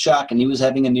gone into shock, and he was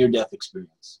having a near-death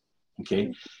experience.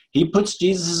 Okay? He puts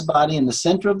Jesus' body in the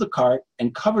center of the cart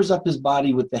and covers up his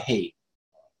body with the hay.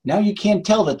 Now you can't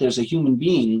tell that there's a human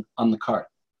being on the cart.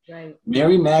 Right.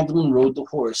 Mary Magdalene rode the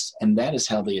horse, and that is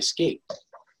how they escaped.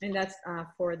 And that's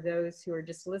for those who are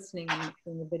just listening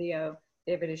in the video,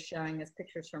 David is showing us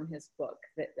pictures from his book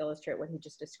that illustrate what he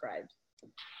just described.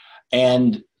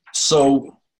 And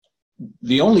so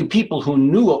the only people who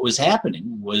knew what was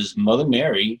happening was Mother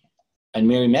Mary and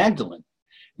Mary Magdalene.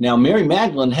 Now, Mary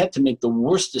Magdalene had to make the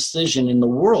worst decision in the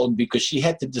world, because she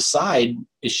had to decide,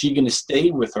 is she going to stay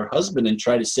with her husband and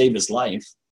try to save his life,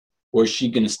 or is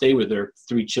she going to stay with her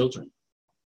 3 children?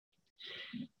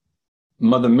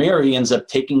 Mother Mary ends up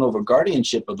taking over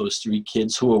guardianship of those 3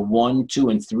 kids, who are 1, 2,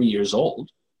 and 3 years old,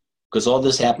 because all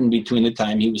this happened between the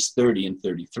time he was 30 and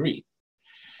 33.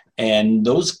 And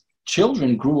those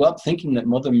children grew up thinking that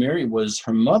Mother Mary was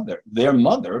their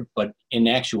mother, but in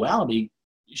actuality,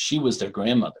 she was their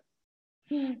grandmother.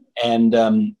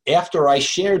 And after I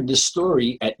shared this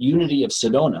story at Unity of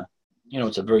Sedona,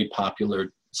 it's a very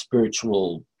popular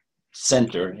spiritual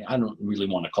center. I don't really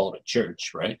want to call it a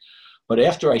church, right? But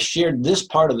after I shared this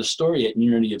part of the story at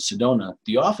Unity of Sedona,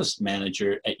 the office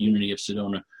manager at Unity of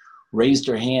Sedona raised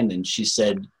her hand, and she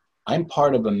said, I'm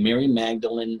part of a Mary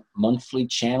Magdalene monthly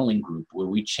channeling group where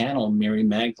we channel Mary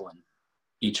Magdalene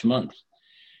each month.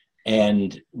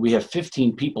 And we have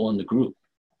 15 people in the group.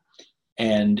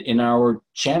 And in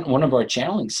one of our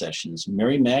channeling sessions,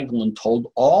 Mary Magdalene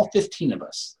told all 15 of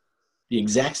us the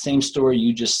exact same story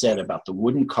you just said about the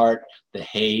wooden cart, the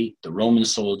hay, the Roman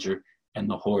soldier, and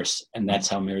the horse. And that's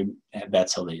how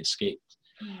they escaped.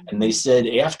 Mm-hmm. And they said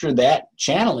after that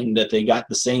channeling that they got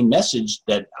the same message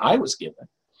that I was given,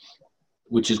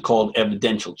 which is called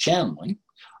evidential channeling.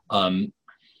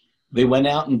 They went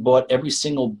out and bought every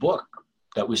single book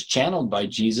that was channeled by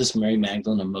Jesus, Mary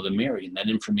Magdalene, and Mother Mary, and that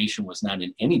information was not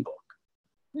in any book.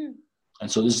 Hmm.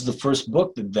 And so this is the first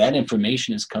book that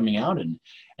information is coming out in.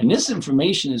 And this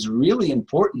information is really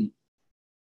important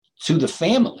to the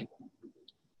family,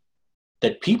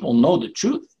 that people know the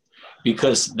truth,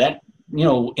 because that,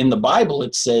 in the Bible,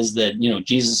 it says that,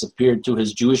 Jesus appeared to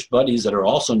his Jewish buddies that are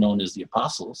also known as the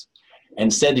apostles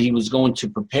and said he was going to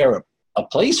prepare a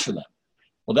place for them.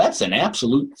 Well, that's an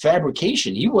absolute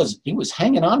fabrication. He was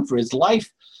hanging on for his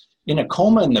life in a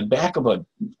coma in the back of a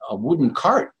wooden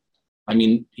cart. I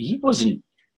mean, he wasn't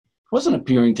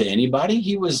appearing to anybody.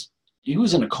 He was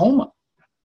in a coma.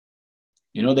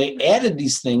 They added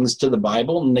these things to the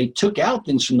Bible, and they took out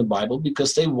things from the Bible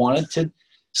because they wanted to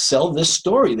sell this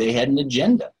story. They had an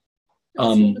agenda.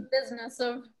 The business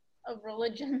of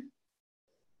religion.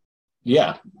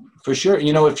 Yeah, for sure.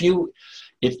 If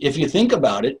you think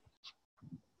about it,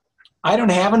 I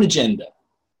don't have an agenda.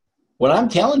 What I'm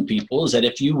telling people is that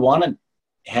if you want to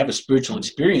have a spiritual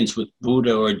experience with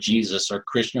Buddha or Jesus or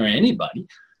Krishna or anybody,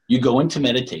 you go into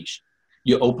meditation,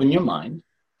 you open your mind,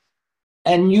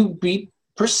 and you be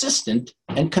persistent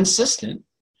and consistent,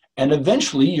 and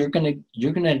eventually you're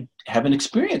gonna have an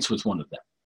experience with one of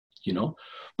them.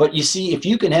 But you see, if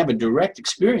you can have a direct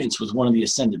experience with one of the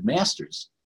ascended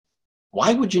masters,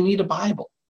 why would you need a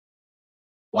Bible?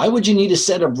 Why would you need a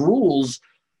set of rules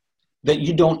that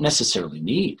you don't necessarily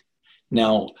need?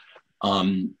 Now,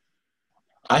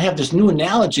 I have this new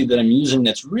analogy that I'm using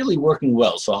that's really working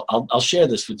well. So I'll share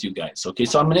this with you guys. Okay,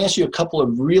 so I'm going to ask you a couple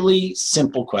of really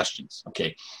simple questions.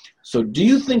 Okay, so do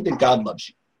you think that God loves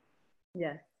you?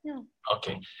 Yes. Yeah.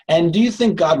 Okay, and do you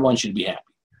think God wants you to be happy?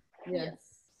 Yes.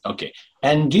 Okay,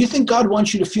 and do you think God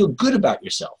wants you to feel good about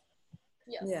yourself?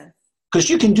 Yes. Yes. Because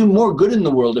you can do more good in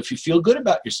the world if you feel good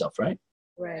about yourself, right?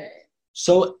 Right.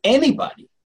 So anybody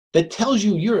that tells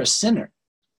you you're a sinner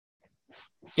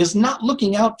is not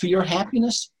looking out for your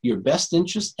happiness, your best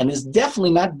interest, and is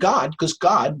definitely not God, because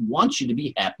God wants you to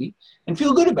be happy and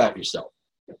feel good about yourself.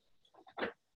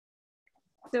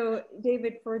 So,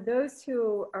 David, for those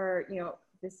who are,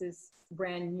 this is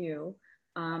brand new,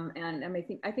 and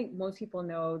I think most people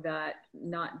know that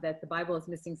the Bible is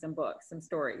missing some books, some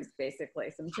stories,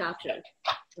 basically, some chapters.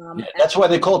 That's why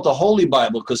they call it the Holy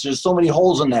Bible, because there's so many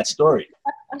holes in that story.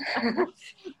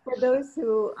 For those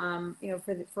who,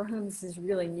 for whom this is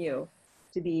really new,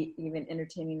 to be even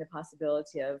entertaining the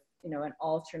possibility of, an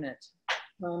alternate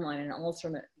home line, an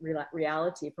alternate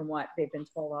reality from what they've been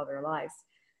told all their lives,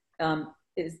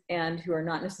 and who are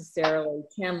not necessarily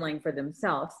channeling for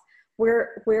themselves.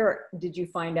 Where did you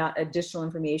find out additional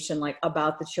information, like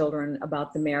about the children,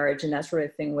 about the marriage, and that sort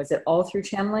of thing? Was it all through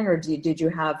channeling, or did you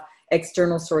have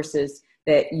external sources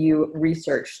that you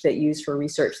researched, that you used for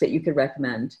research, that you could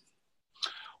recommend?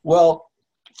 Well,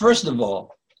 first of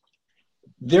all,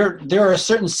 there are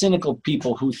certain cynical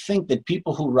people who think that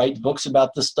people who write books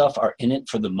about this stuff are in it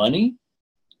for the money.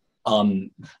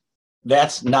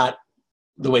 That's not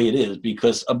the way it is,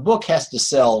 because a book has to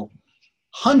sell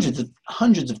hundreds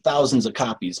of thousands of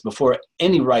copies before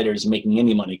any writer is making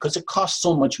any money, because it costs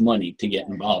so much money to get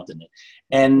involved in it.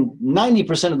 And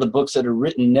 90% of the books that are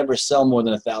written never sell more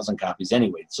than 1,000 copies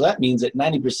anyway. So that means that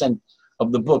 90%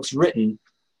 of the books written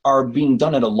are being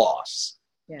done at a loss.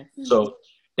 Yeah. So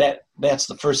that's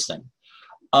the first thing.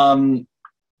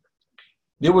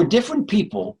 There were different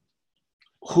people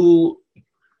who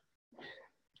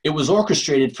it was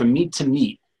orchestrated for me to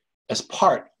meet as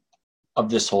part of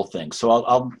this whole thing. So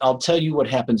I'll tell you what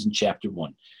happens in chapter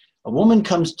 1. A woman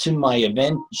comes to my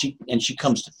event, she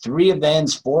comes to 3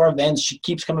 events, 4 events. She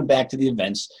keeps coming back to the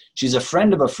events. She's a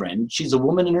friend of a friend. She's a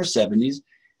woman in her 70s.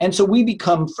 And so we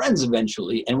become friends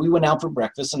eventually. And we went out for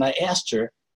breakfast, and I asked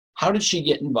her, how did she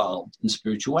get involved in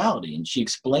spirituality? And she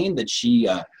explained that she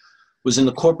was in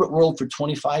the corporate world for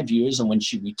 25 years. And when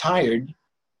she retired,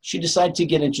 she decided to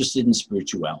get interested in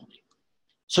spirituality.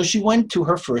 So she went to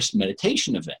her first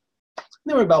meditation event.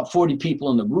 There were about 40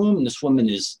 people in the room, and this woman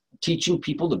is teaching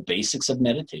people the basics of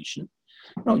meditation.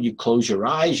 You close your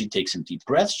eyes, you take some deep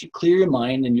breaths, you clear your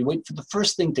mind, and you wait for the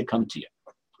first thing to come to you,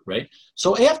 right?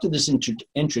 So after this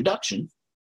introduction,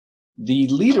 the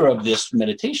leader of this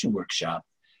meditation workshop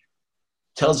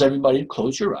tells everybody to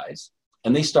close your eyes,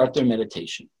 and they start their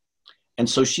meditation. And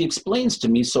so she explains to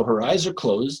me, so her eyes are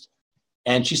closed,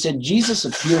 and she said, Jesus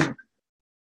appeared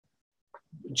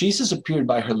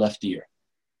by her left ear.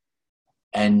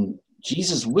 And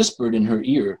Jesus whispered in her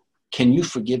ear, can you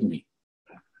forgive me?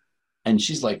 And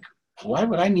she's like, why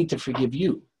would I need to forgive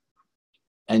you?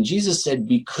 And Jesus said,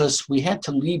 because we had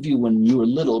to leave you when you were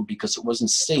little because it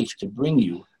wasn't safe to bring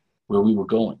you where we were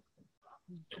going.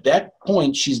 At that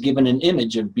point, she's given an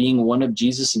image of being one of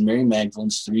Jesus and Mary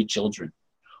Magdalene's 3 children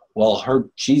while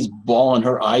she's bawling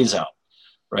her eyes out,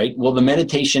 right? Well, the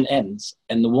meditation ends,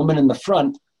 and the woman in the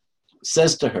front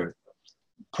says to her,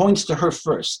 points to her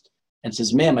first, and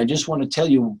says, ma'am, I just want to tell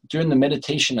you, during the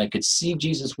meditation, I could see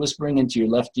Jesus whispering into your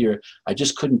left ear. I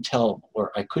just couldn't tell,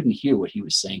 or I couldn't hear what he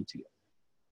was saying to you.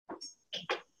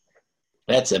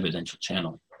 That's evidential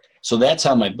channeling. So that's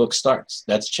how my book starts.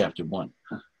 That's chapter 1,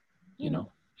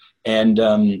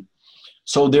 And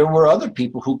so there were other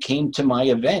people who came to my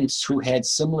events who had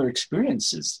similar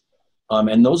experiences.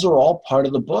 And those are all part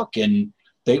of the book. And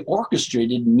they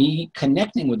orchestrated me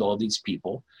connecting with all these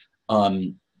people.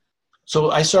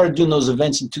 So I started doing those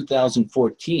events in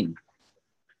 2014.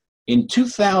 In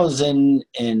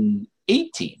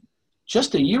 2018,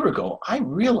 just a year ago, I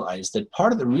realized that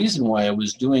part of the reason why I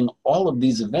was doing all of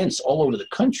these events all over the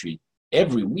country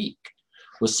every week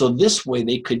was so this way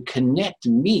they could connect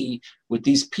me with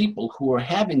these people who are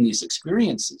having these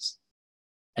experiences.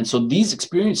 And so these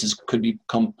experiences could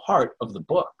become part of the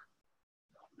book.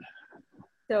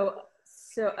 So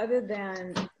other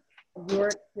than your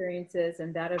experiences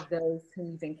and that of those whom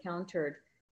you've encountered,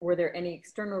 were there any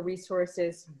external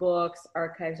resources, books,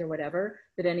 archives, or whatever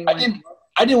that anyone...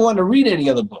 I didn't want to read any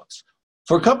other books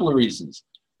for a couple of reasons.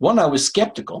 One, I was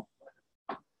skeptical.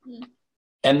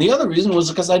 And the other reason was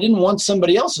because I didn't want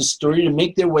somebody else's story to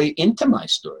make their way into my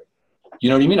story. You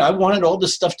know what I mean? I wanted all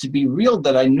this stuff to be real,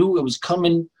 that I knew it was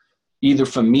coming either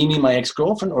from Mimi, my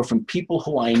ex-girlfriend, or from people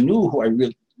who I knew, who I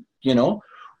really,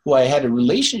 who I had a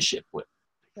relationship with.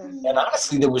 And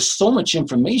honestly, there was so much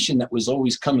information that was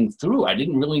always coming through. I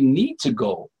didn't really need to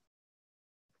go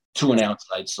to an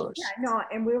outside source. Yeah, no,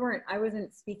 and I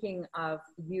wasn't speaking of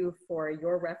you for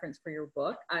your reference for your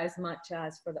book, as much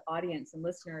as for the audience and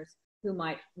listeners who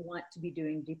might want to be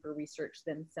doing deeper research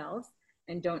themselves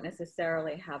and don't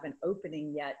necessarily have an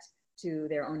opening yet to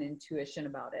their own intuition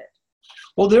about it.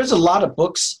 Well, there's a lot of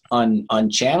books on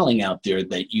channeling out there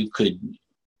that you could,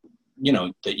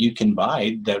 that you can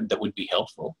buy that would be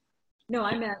helpful. No,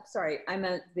 I meant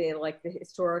the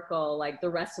historical, like the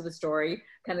rest of the story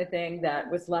kind of thing that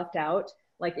was left out.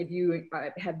 Like if you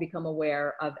have become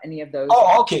aware of any of those.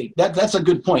 Oh, okay. That's a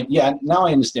good point. Yeah, now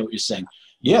I understand what you're saying.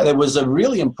 Yeah, there was a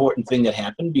really important thing that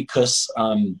happened because,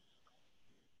 when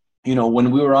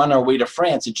we were on our way to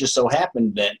France, it just so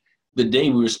happened that the day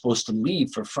we were supposed to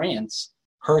leave for France,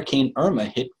 Hurricane Irma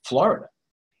hit Florida.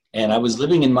 And I was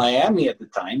living in Miami at the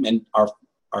time, and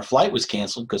our flight was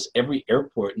canceled because every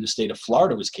airport in the state of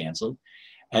Florida was canceled.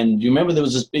 And you remember there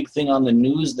was this big thing on the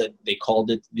news that they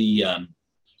called it the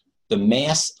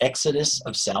mass exodus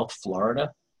of South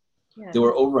Florida. Yeah. There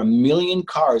were over 1 million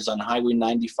cars on Highway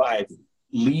 95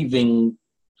 leaving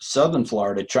Southern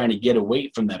Florida trying to get away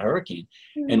from that hurricane.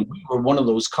 Mm-hmm. And we were one of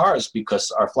those cars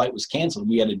because our flight was canceled.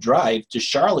 We had to drive to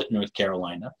Charlotte, North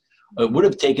Carolina. It would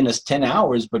have taken us 10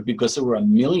 hours, but because there were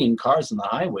 1 million cars on the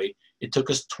highway, it took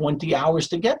us 20 hours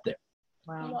to get there.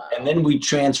 Wow. And then we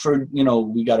transferred,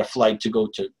 we got a flight to go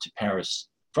to Paris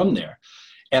from there.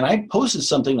 And I posted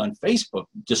something on Facebook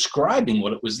describing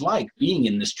what it was like being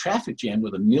in this traffic jam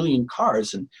with 1 million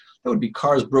cars. And there would be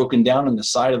cars broken down on the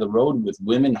side of the road with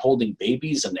women holding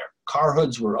babies and their car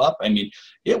hoods were up. I mean,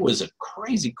 it was a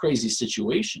crazy, crazy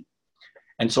situation.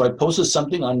 And so I posted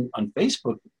something on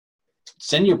Facebook.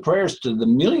 Send your prayers to the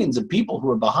millions of people who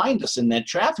are behind us in that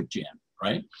traffic jam,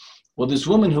 right? Well, this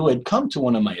woman who had come to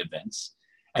one of my events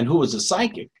and who was a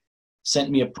psychic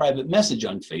sent me a private message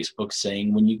on Facebook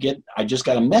saying, I just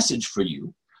got a message for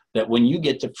you that when you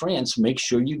get to France, make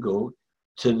sure you go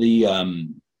to the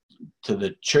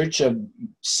Church of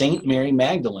Saint Mary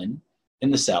Magdalene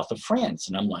in the south of France.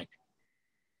 And I'm like,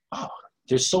 wow,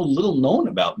 there's so little known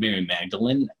about Mary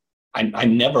Magdalene. I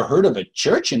never heard of a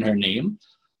church in her name.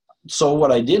 So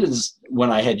what I did is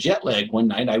when I had jet lag one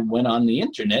night, I went on the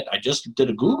internet. I just did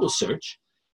a Google search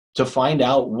to find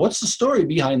out what's the story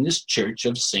behind this Church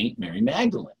of Saint Mary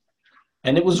Magdalene.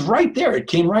 And it was right there. It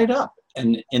came right up.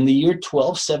 And in the year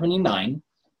 1279,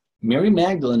 Mary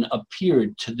Magdalene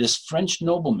appeared to this French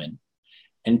nobleman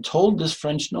and told this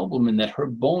French nobleman that her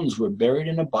bones were buried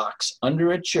in a box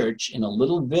under a church in a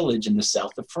little village in the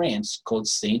south of France called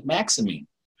Saint Maximin.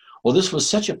 Well, this was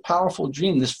such a powerful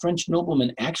dream. This French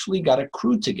nobleman actually got a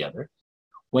crew together,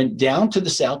 went down to the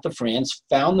south of France,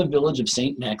 found the village of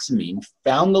Saint Maximin,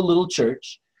 found the little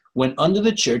church, went under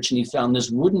the church, and he found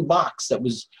this wooden box that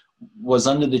was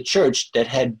under the church that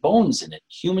had bones in it,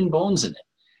 human bones in it.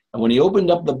 And when he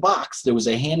opened up the box, there was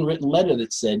a handwritten letter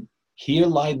that said, "Here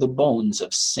lie the bones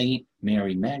of Saint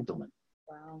Mary Magdalene."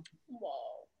 Wow. Whoa.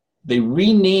 They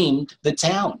renamed the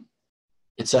town.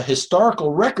 It's a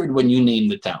historical record when you name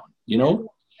the town, you know?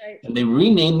 Right. And they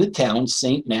renamed the town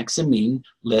Saint Maximin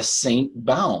les Saint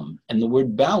Baume. And the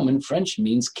word Baume in French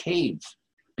means cave,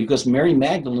 because Mary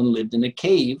Magdalene lived in a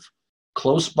cave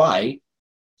close by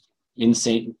in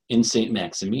Saint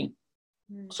Maximin.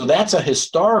 So that's a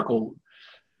historical,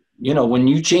 you know, when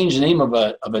you change the name of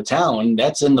a town,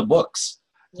 that's in the books.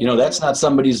 You know, that's not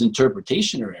somebody's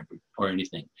interpretation or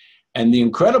anything. And the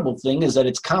incredible thing is that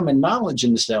it's common knowledge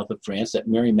in the south of France that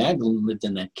Mary Magdalene lived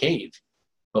in that cave.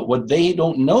 But what they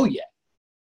don't know yet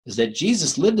is that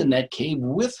Jesus lived in that cave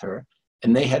with her,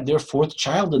 and they had their fourth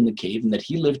child in the cave, and that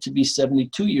he lived to be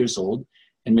 72 years old,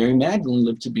 and Mary Magdalene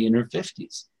lived to be in her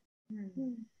 50s.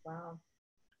 Wow.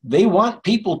 They want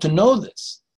people to know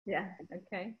this. Yeah.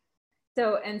 Okay.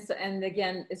 So and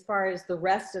again, as far as the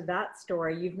rest of that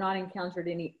story, you've not encountered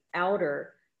any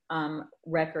outer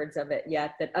records of it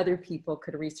yet that other people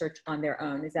could research on their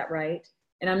own. Is that right?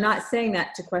 And I'm not saying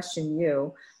that to question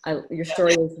you. Your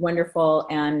story is wonderful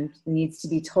and needs to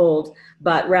be told,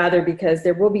 but rather because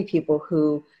there will be people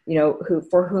who, you know,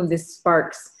 for whom this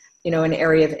sparks, you know, an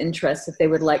area of interest if they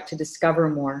would like to discover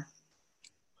more.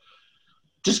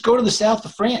 Just go to the south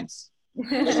of France.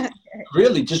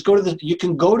 Really, just you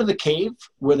can go to the cave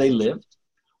where they lived,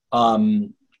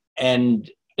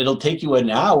 and it'll take you an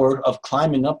hour of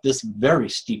climbing up this very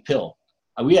steep hill.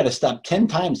 We had to stop 10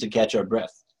 times to catch our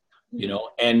breath, you know.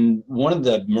 And one of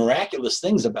the miraculous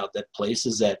things about that place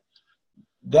is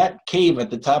that cave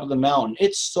at the top of the mountain,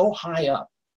 it's so high up.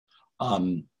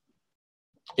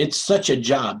 It's such a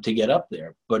job to get up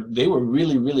there, but they were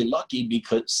really, really lucky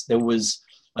because there was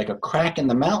like a crack in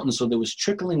the mountain, so there was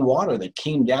trickling water that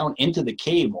came down into the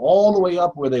cave all the way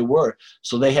up where they were.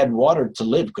 So they had water to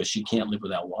live, because you can't live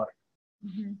without water.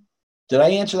 Mm-hmm. Did I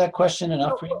answer that question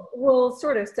enough for you? Well,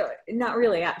 sort of. So not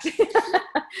really, actually.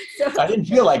 So, I didn't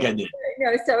feel like I did.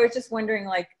 No, so I was just wondering,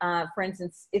 like, for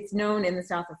instance, it's known in the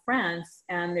south of France,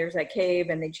 and there's a cave,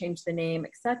 and they changed the name,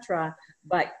 etc.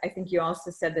 But I think you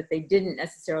also said that they didn't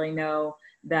necessarily know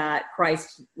that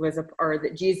Christ was or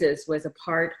that Jesus was a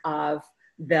part of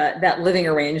that living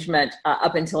arrangement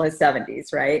up until his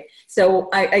 70s, right? So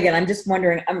I'm just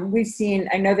wondering, I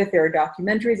know that there are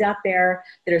documentaries out there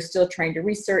that are still trying to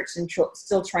research and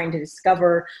still trying to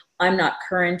discover. I'm not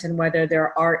current on whether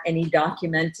there are any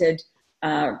documented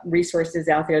resources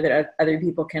out there that other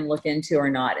people can look into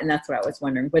or not. And that's what I was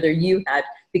wondering, whether you had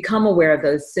become aware of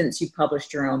those since you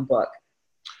published your own book.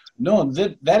 No,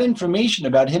 that information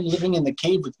about him living in the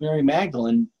cave with Mary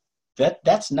Magdalene,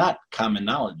 that's not common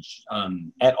knowledge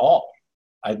at all.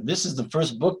 This is the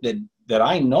first book that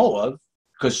I know of,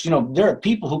 because, you know, there are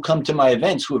people who come to my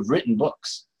events who have written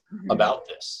books about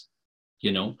this.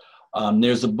 You know,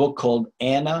 there's a book called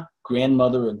Anna,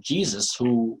 Grandmother of Jesus,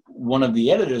 who one of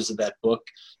the editors of that book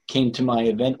came to my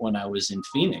event when I was in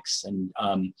Phoenix.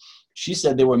 And she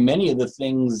said there were many of the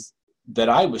things that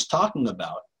I was talking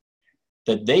about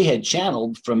that they had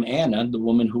channeled from Anna, the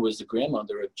woman who was the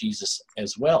grandmother of Jesus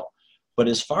as well. But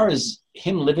as far as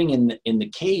him living in the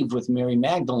cave with Mary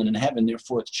Magdalene and having their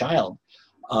fourth child,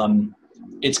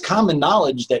 it's common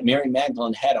knowledge that Mary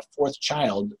Magdalene had a fourth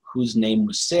child whose name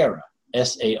was Sarah,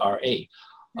 S-A-R-A.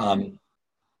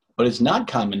 But it's not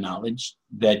common knowledge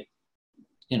that,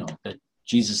 you know, that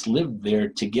Jesus lived there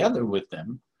together with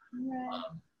them. Right.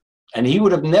 And he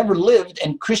would have never lived,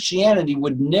 and Christianity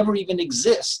would never even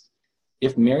exist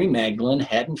if Mary Magdalene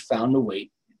hadn't found a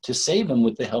way to save him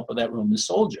with the help of that Roman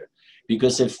soldier.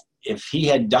 Because if he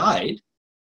had died,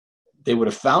 they would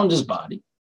have found his body,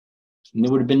 and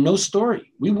there would have been no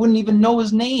story. We wouldn't even know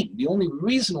his name. The only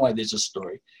reason why there's a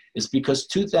story is because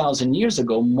 2,000 years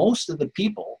ago, most of the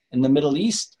people in the Middle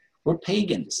East were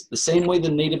pagans, the same way the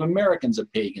Native Americans are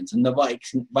pagans, and the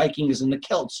Vikings and the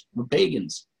Celts were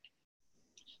pagans.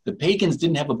 The pagans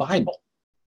didn't have a Bible.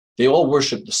 They all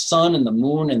worshiped the sun and the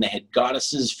moon, and they had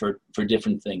goddesses for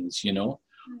different things, you know.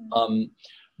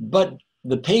 But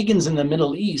the pagans in the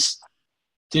Middle East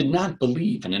did not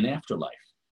believe in an afterlife.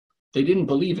 They didn't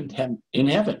believe in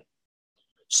heaven.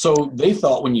 So they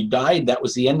thought when you died, that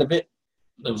was the end of it.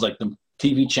 It was like the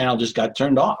TV channel just got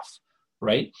turned off.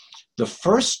 right? The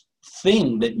first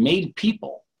thing that made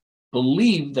people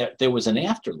believe that there was an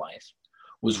afterlife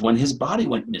was when his body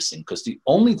went missing, because the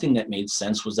only thing that made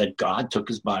sense was that God took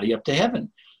his body up to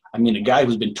heaven. I mean, a guy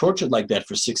who's been tortured like that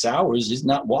for 6 hours is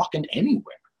not walking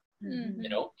anywhere, you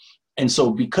know? And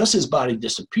so because his body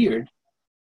disappeared,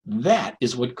 that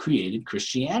is what created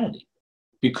Christianity,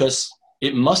 because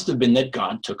it must have been that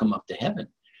God took him up to heaven.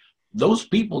 Those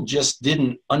people just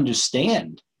didn't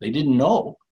understand. They didn't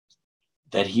know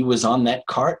that he was on that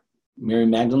cart. Mary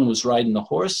Magdalene was riding the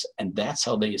horse, and that's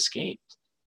how they escaped.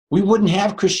 We wouldn't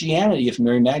have Christianity if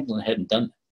Mary Magdalene hadn't done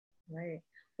that. Right.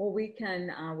 Well, we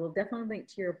can, we'll definitely link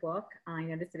to your book. I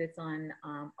noticed that it's on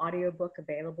audiobook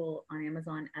available on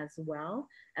Amazon as well.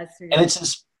 And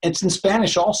it's in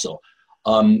Spanish also.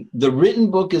 The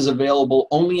written book is available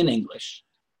only in English,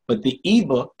 but the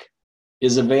ebook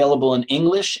is available in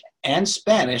English and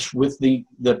Spanish with the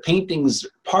paintings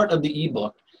part of the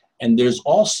ebook. And there's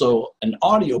also an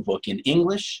audiobook in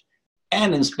English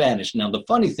and in Spanish. Now, the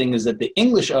funny thing is that the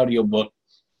English audiobook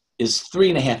is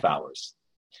 3.5 hours.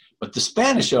 But the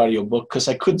Spanish audiobook, because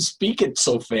I couldn't speak it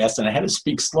so fast and I had to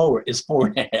speak slower, is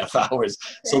 4.5 hours.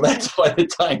 So that's why the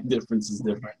time difference is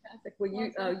different. Fantastic.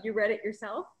 Well, you read it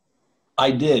yourself? I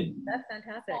did. That's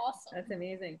fantastic. Awesome. That's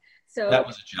amazing. So that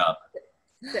was a job.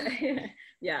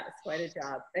 Yeah, it's quite a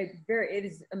job. It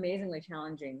is amazingly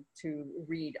challenging to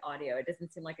read audio. It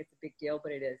doesn't seem like it's a big deal,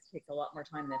 but it is. It takes a lot more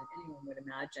time than anyone would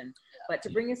imagine. But to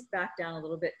bring us back down a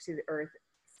little bit to the earth,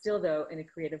 still though in a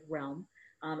creative realm,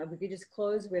 if we could just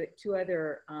close with 2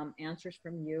 other answers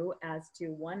from you as to,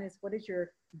 one is, what is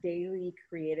your daily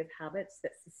creative habits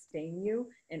that sustain you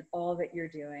in all that you're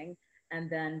doing? And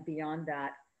then beyond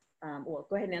that, well,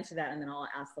 go ahead and answer that, and then I'll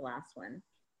ask the last one.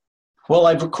 Well,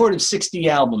 I've recorded 60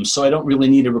 albums, so I don't really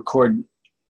need to record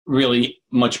really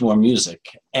much more music.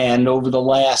 And over the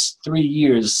last 3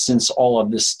 years, since all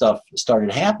of this stuff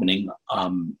started happening,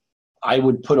 I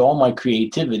would put all my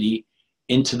creativity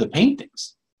into the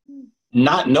paintings,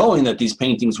 not knowing that these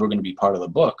paintings were going to be part of the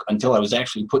book until I was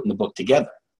actually putting the book together.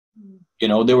 You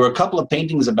know, there were a couple of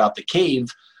paintings about the cave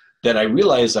that I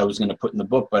realized I was going to put in the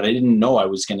book, but I didn't know I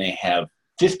was going to have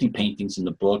 50 paintings in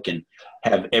the book and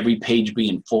have every page be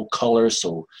in full color.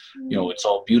 So, you know, it's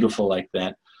all beautiful like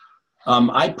that.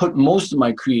 I put most of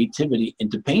my creativity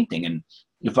into painting. And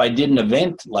if I did an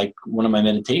event, like one of my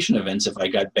meditation events, if I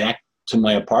got back to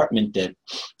my apartment at,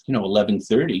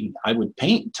 11:30, I would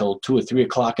paint till 2 or 3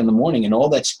 o'clock in the morning, and all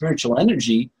that spiritual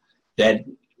energy that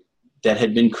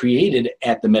had been created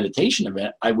at the meditation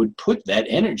event, I would put that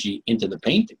energy into the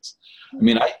paintings. I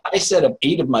mean, I set up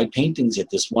 8 of my paintings at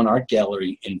this one art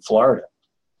gallery in Florida.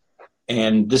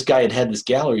 And this guy had this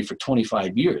gallery for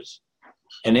 25 years.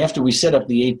 And after we set up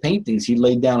the 8 paintings, he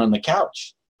laid down on the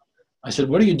couch. I said,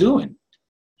 "What are you doing?"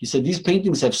 He said, "These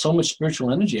paintings have so much spiritual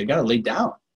energy, I got to lay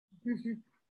down."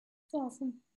 That's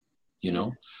awesome.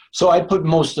 So I put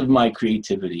most of my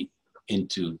creativity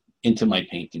into my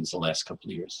paintings the last couple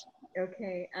of years.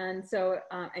 Okay. And so,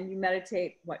 and you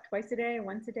meditate, what, twice a day,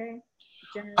 once a day?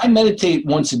 Generally? I meditate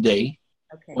once a day.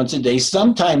 Okay. Once a day.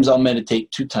 Sometimes I'll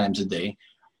meditate 2 times a day.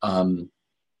 And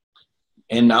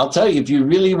I'll tell you, if you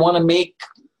really want to make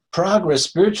progress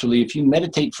spiritually, if you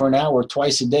meditate for an hour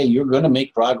twice a day, you're going to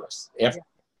make progress.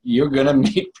 You're going to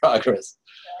make progress.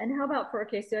 And how about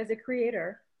so as a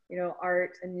creator,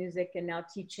 art and music and now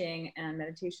teaching and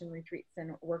meditation retreats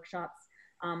and workshops,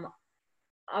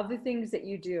 of the things that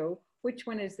you do, which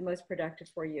one is the most productive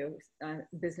for you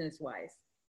business-wise?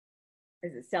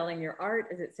 Is it selling your art?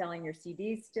 Is it selling your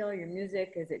CDs still, your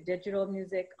music? Is it digital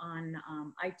music on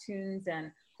iTunes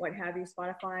and what have you,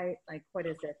 Spotify? Like, what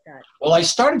is it that? Well, I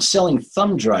started selling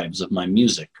thumb drives of my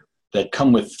music that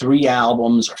come with 3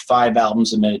 albums or 5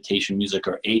 albums of meditation music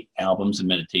or 8 albums of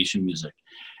meditation music.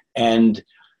 And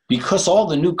because all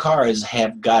the new cars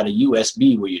have got a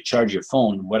USB where you charge your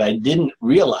phone, what I didn't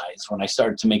realize when I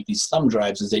started to make these thumb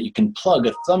drives is that you can plug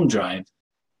a thumb drive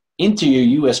into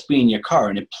your USB in your car,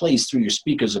 and it plays through your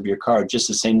speakers of your car just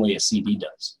the same way a CD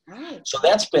does. Oh. So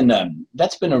that's been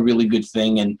a really good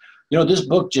thing. And this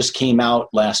book just came out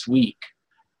last week,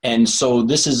 and so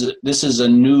this is a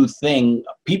new thing.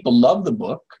 People love the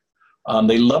book.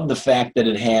 They love the fact that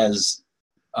it has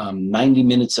 90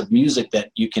 minutes of music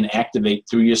that you can activate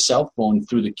through your cell phone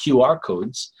through the QR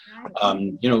codes.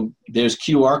 There's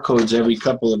QR codes every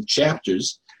couple of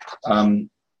chapters.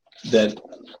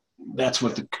 That's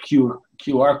what the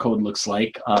QR code looks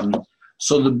like.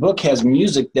 So the book has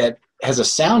music that has a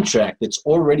soundtrack that's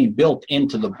already built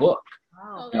into the book.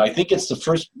 Wow. And I think it's the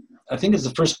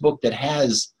first book that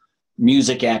has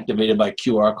music activated by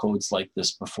QR codes like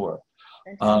this before.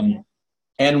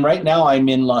 And right now I'm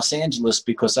in Los Angeles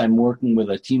because I'm working with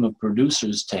a team of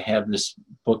producers to have this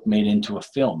book made into a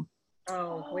film.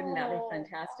 Oh, wouldn't that be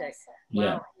fantastic?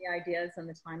 Yeah. Wow, any ideas on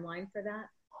the timeline for that?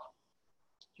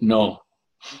 No.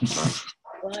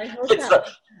 Well, I hope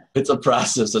it's a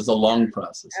process. It's a long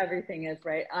process. Everything is,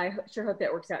 right. I sure hope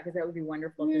that works out, because that would be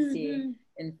wonderful to see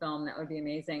in film. That would be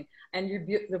amazing. And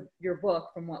your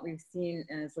book, from what we've seen,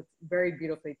 is looks very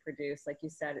beautifully produced. Like you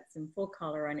said, it's in full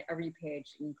color on every page.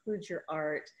 It includes your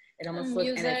art. It almost looks,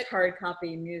 and it's hard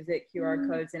copy, music, QR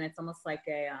codes, and it's almost like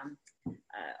a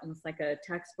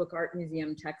textbook, art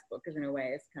museum textbook in a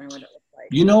way. It's kind of what it looks like.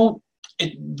 You know,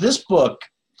 this book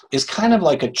is kind of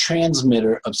like a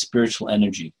transmitter of spiritual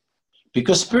energy,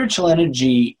 because spiritual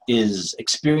energy is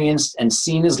experienced and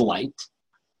seen as light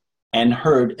and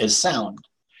heard as sound.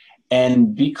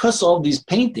 And because all these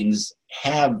paintings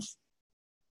have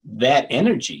that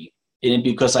energy, and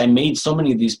because I made so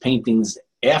many of these paintings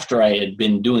after I had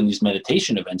been doing these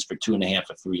meditation events for 2.5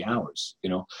 or 3 hours, you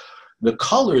know, the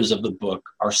colors of the book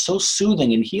are so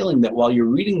soothing and healing that while you're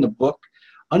reading the book,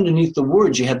 underneath the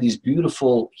words, you have these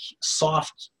beautiful,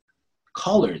 soft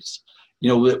colors, you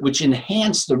know, which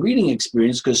enhance the reading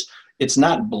experience, because it's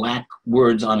not black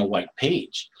words on a white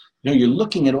page. You know, you're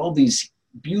looking at all these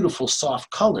beautiful,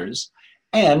 soft colors.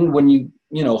 And when you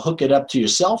hook it up to your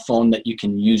cell phone, that you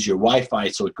can use your Wi-Fi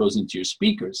so it goes into your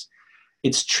speakers,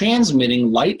 it's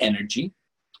transmitting light energy,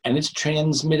 and it's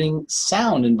transmitting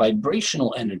sound and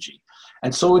vibrational energy.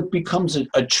 And so it becomes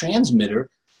a transmitter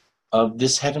of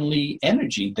this heavenly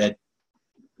energy that,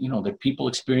 you know, that people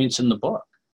experience in the book.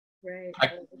 Right. I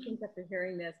think after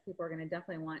hearing this, people are going to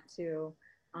definitely want to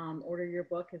order your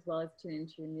book as well as tune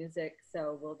into your music.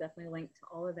 So we'll definitely link to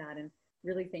all of that. And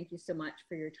really, thank you so much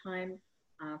for your time,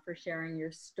 for sharing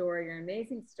your story, your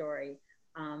amazing story.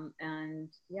 And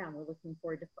yeah, we're looking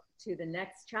forward to the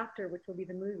next chapter, which will be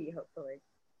the movie, hopefully.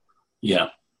 Yeah.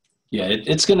 Yeah,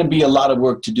 it's going to be a lot of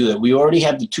work to do that. We already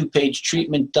have the 2-page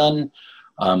treatment done.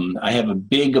 I have a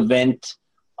big event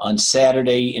on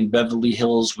Saturday in Beverly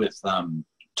Hills with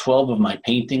 12 of my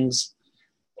paintings.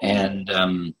 And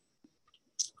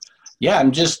yeah,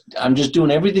 I'm just doing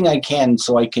everything I can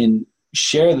so I can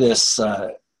share this.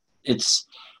 It's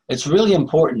really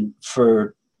important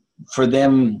for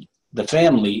them, the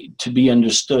family, to be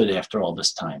understood after all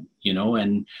this time, you know,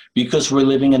 and because we're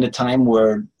living in a time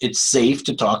where it's safe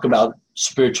to talk about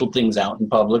spiritual things out in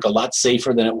public, a lot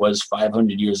safer than it was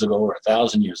 500 years ago or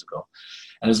 1,000 years ago.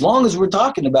 And as long as we're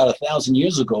talking about 1,000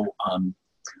 years ago,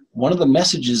 one of the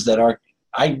messages that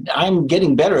I'm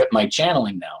getting better at my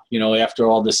channeling now, you know, after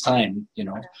all this time, you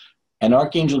know, and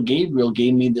Archangel Gabriel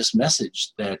gave me this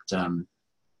message that,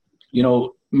 you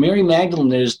know, Mary Magdalene,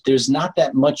 there's not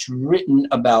that much written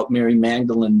about Mary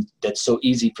Magdalene that's so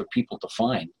easy for people to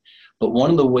find. But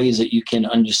one of the ways that you can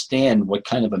understand what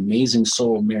kind of amazing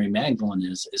soul Mary Magdalene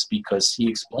is because he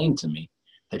explained to me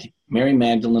that Mary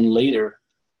Magdalene later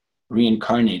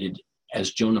reincarnated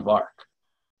as Joan of Arc.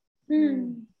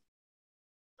 And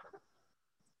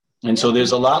so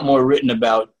there's a lot more written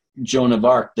about Joan of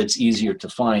Arc that's easier to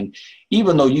find,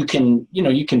 even though you can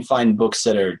find books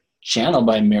that are channeled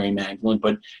by Mary Magdalene,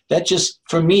 but that just,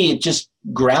 for me, it just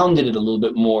grounded it a little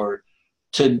bit more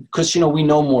because, you know, we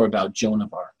know more about Joan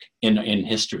of Arc in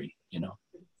history, you know.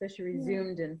 So she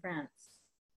resumed in France.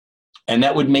 And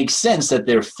that would make sense that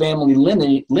their family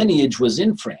lineage was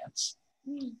in France,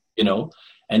 you know.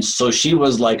 And so she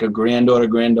was like a granddaughter,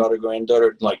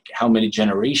 like how many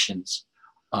generations?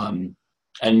 And,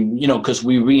 you know, because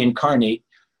we reincarnate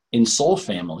in soul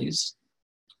families,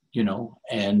 you know,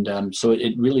 and so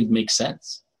it really makes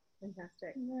sense.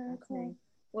 Fantastic. Yeah, cool.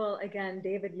 Well, again,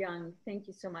 David Young, thank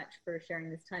you so much for sharing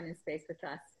this time and space with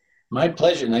us. My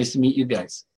pleasure. Nice to meet you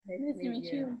guys. Nice to meet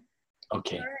you.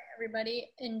 Okay. All right, everybody,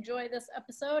 enjoy this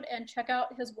episode and check out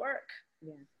his work.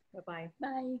 Yeah. Bye-bye.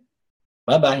 Bye.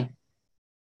 Bye-bye.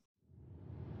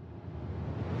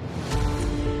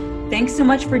 Thanks so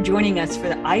much for joining us for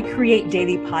the I Create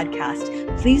Daily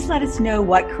podcast. Please let us know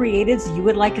what creatives you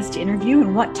would like us to interview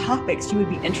and what topics you would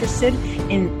be interested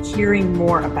in hearing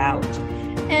more about.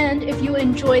 And if you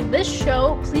enjoyed this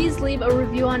show, please leave a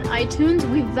review on iTunes.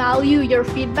 We value your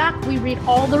feedback. We read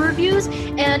all the reviews,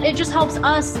 and it just helps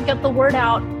us get the word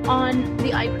out on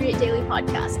the I Create Daily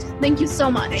podcast. Thank you so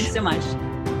much. Thanks so much.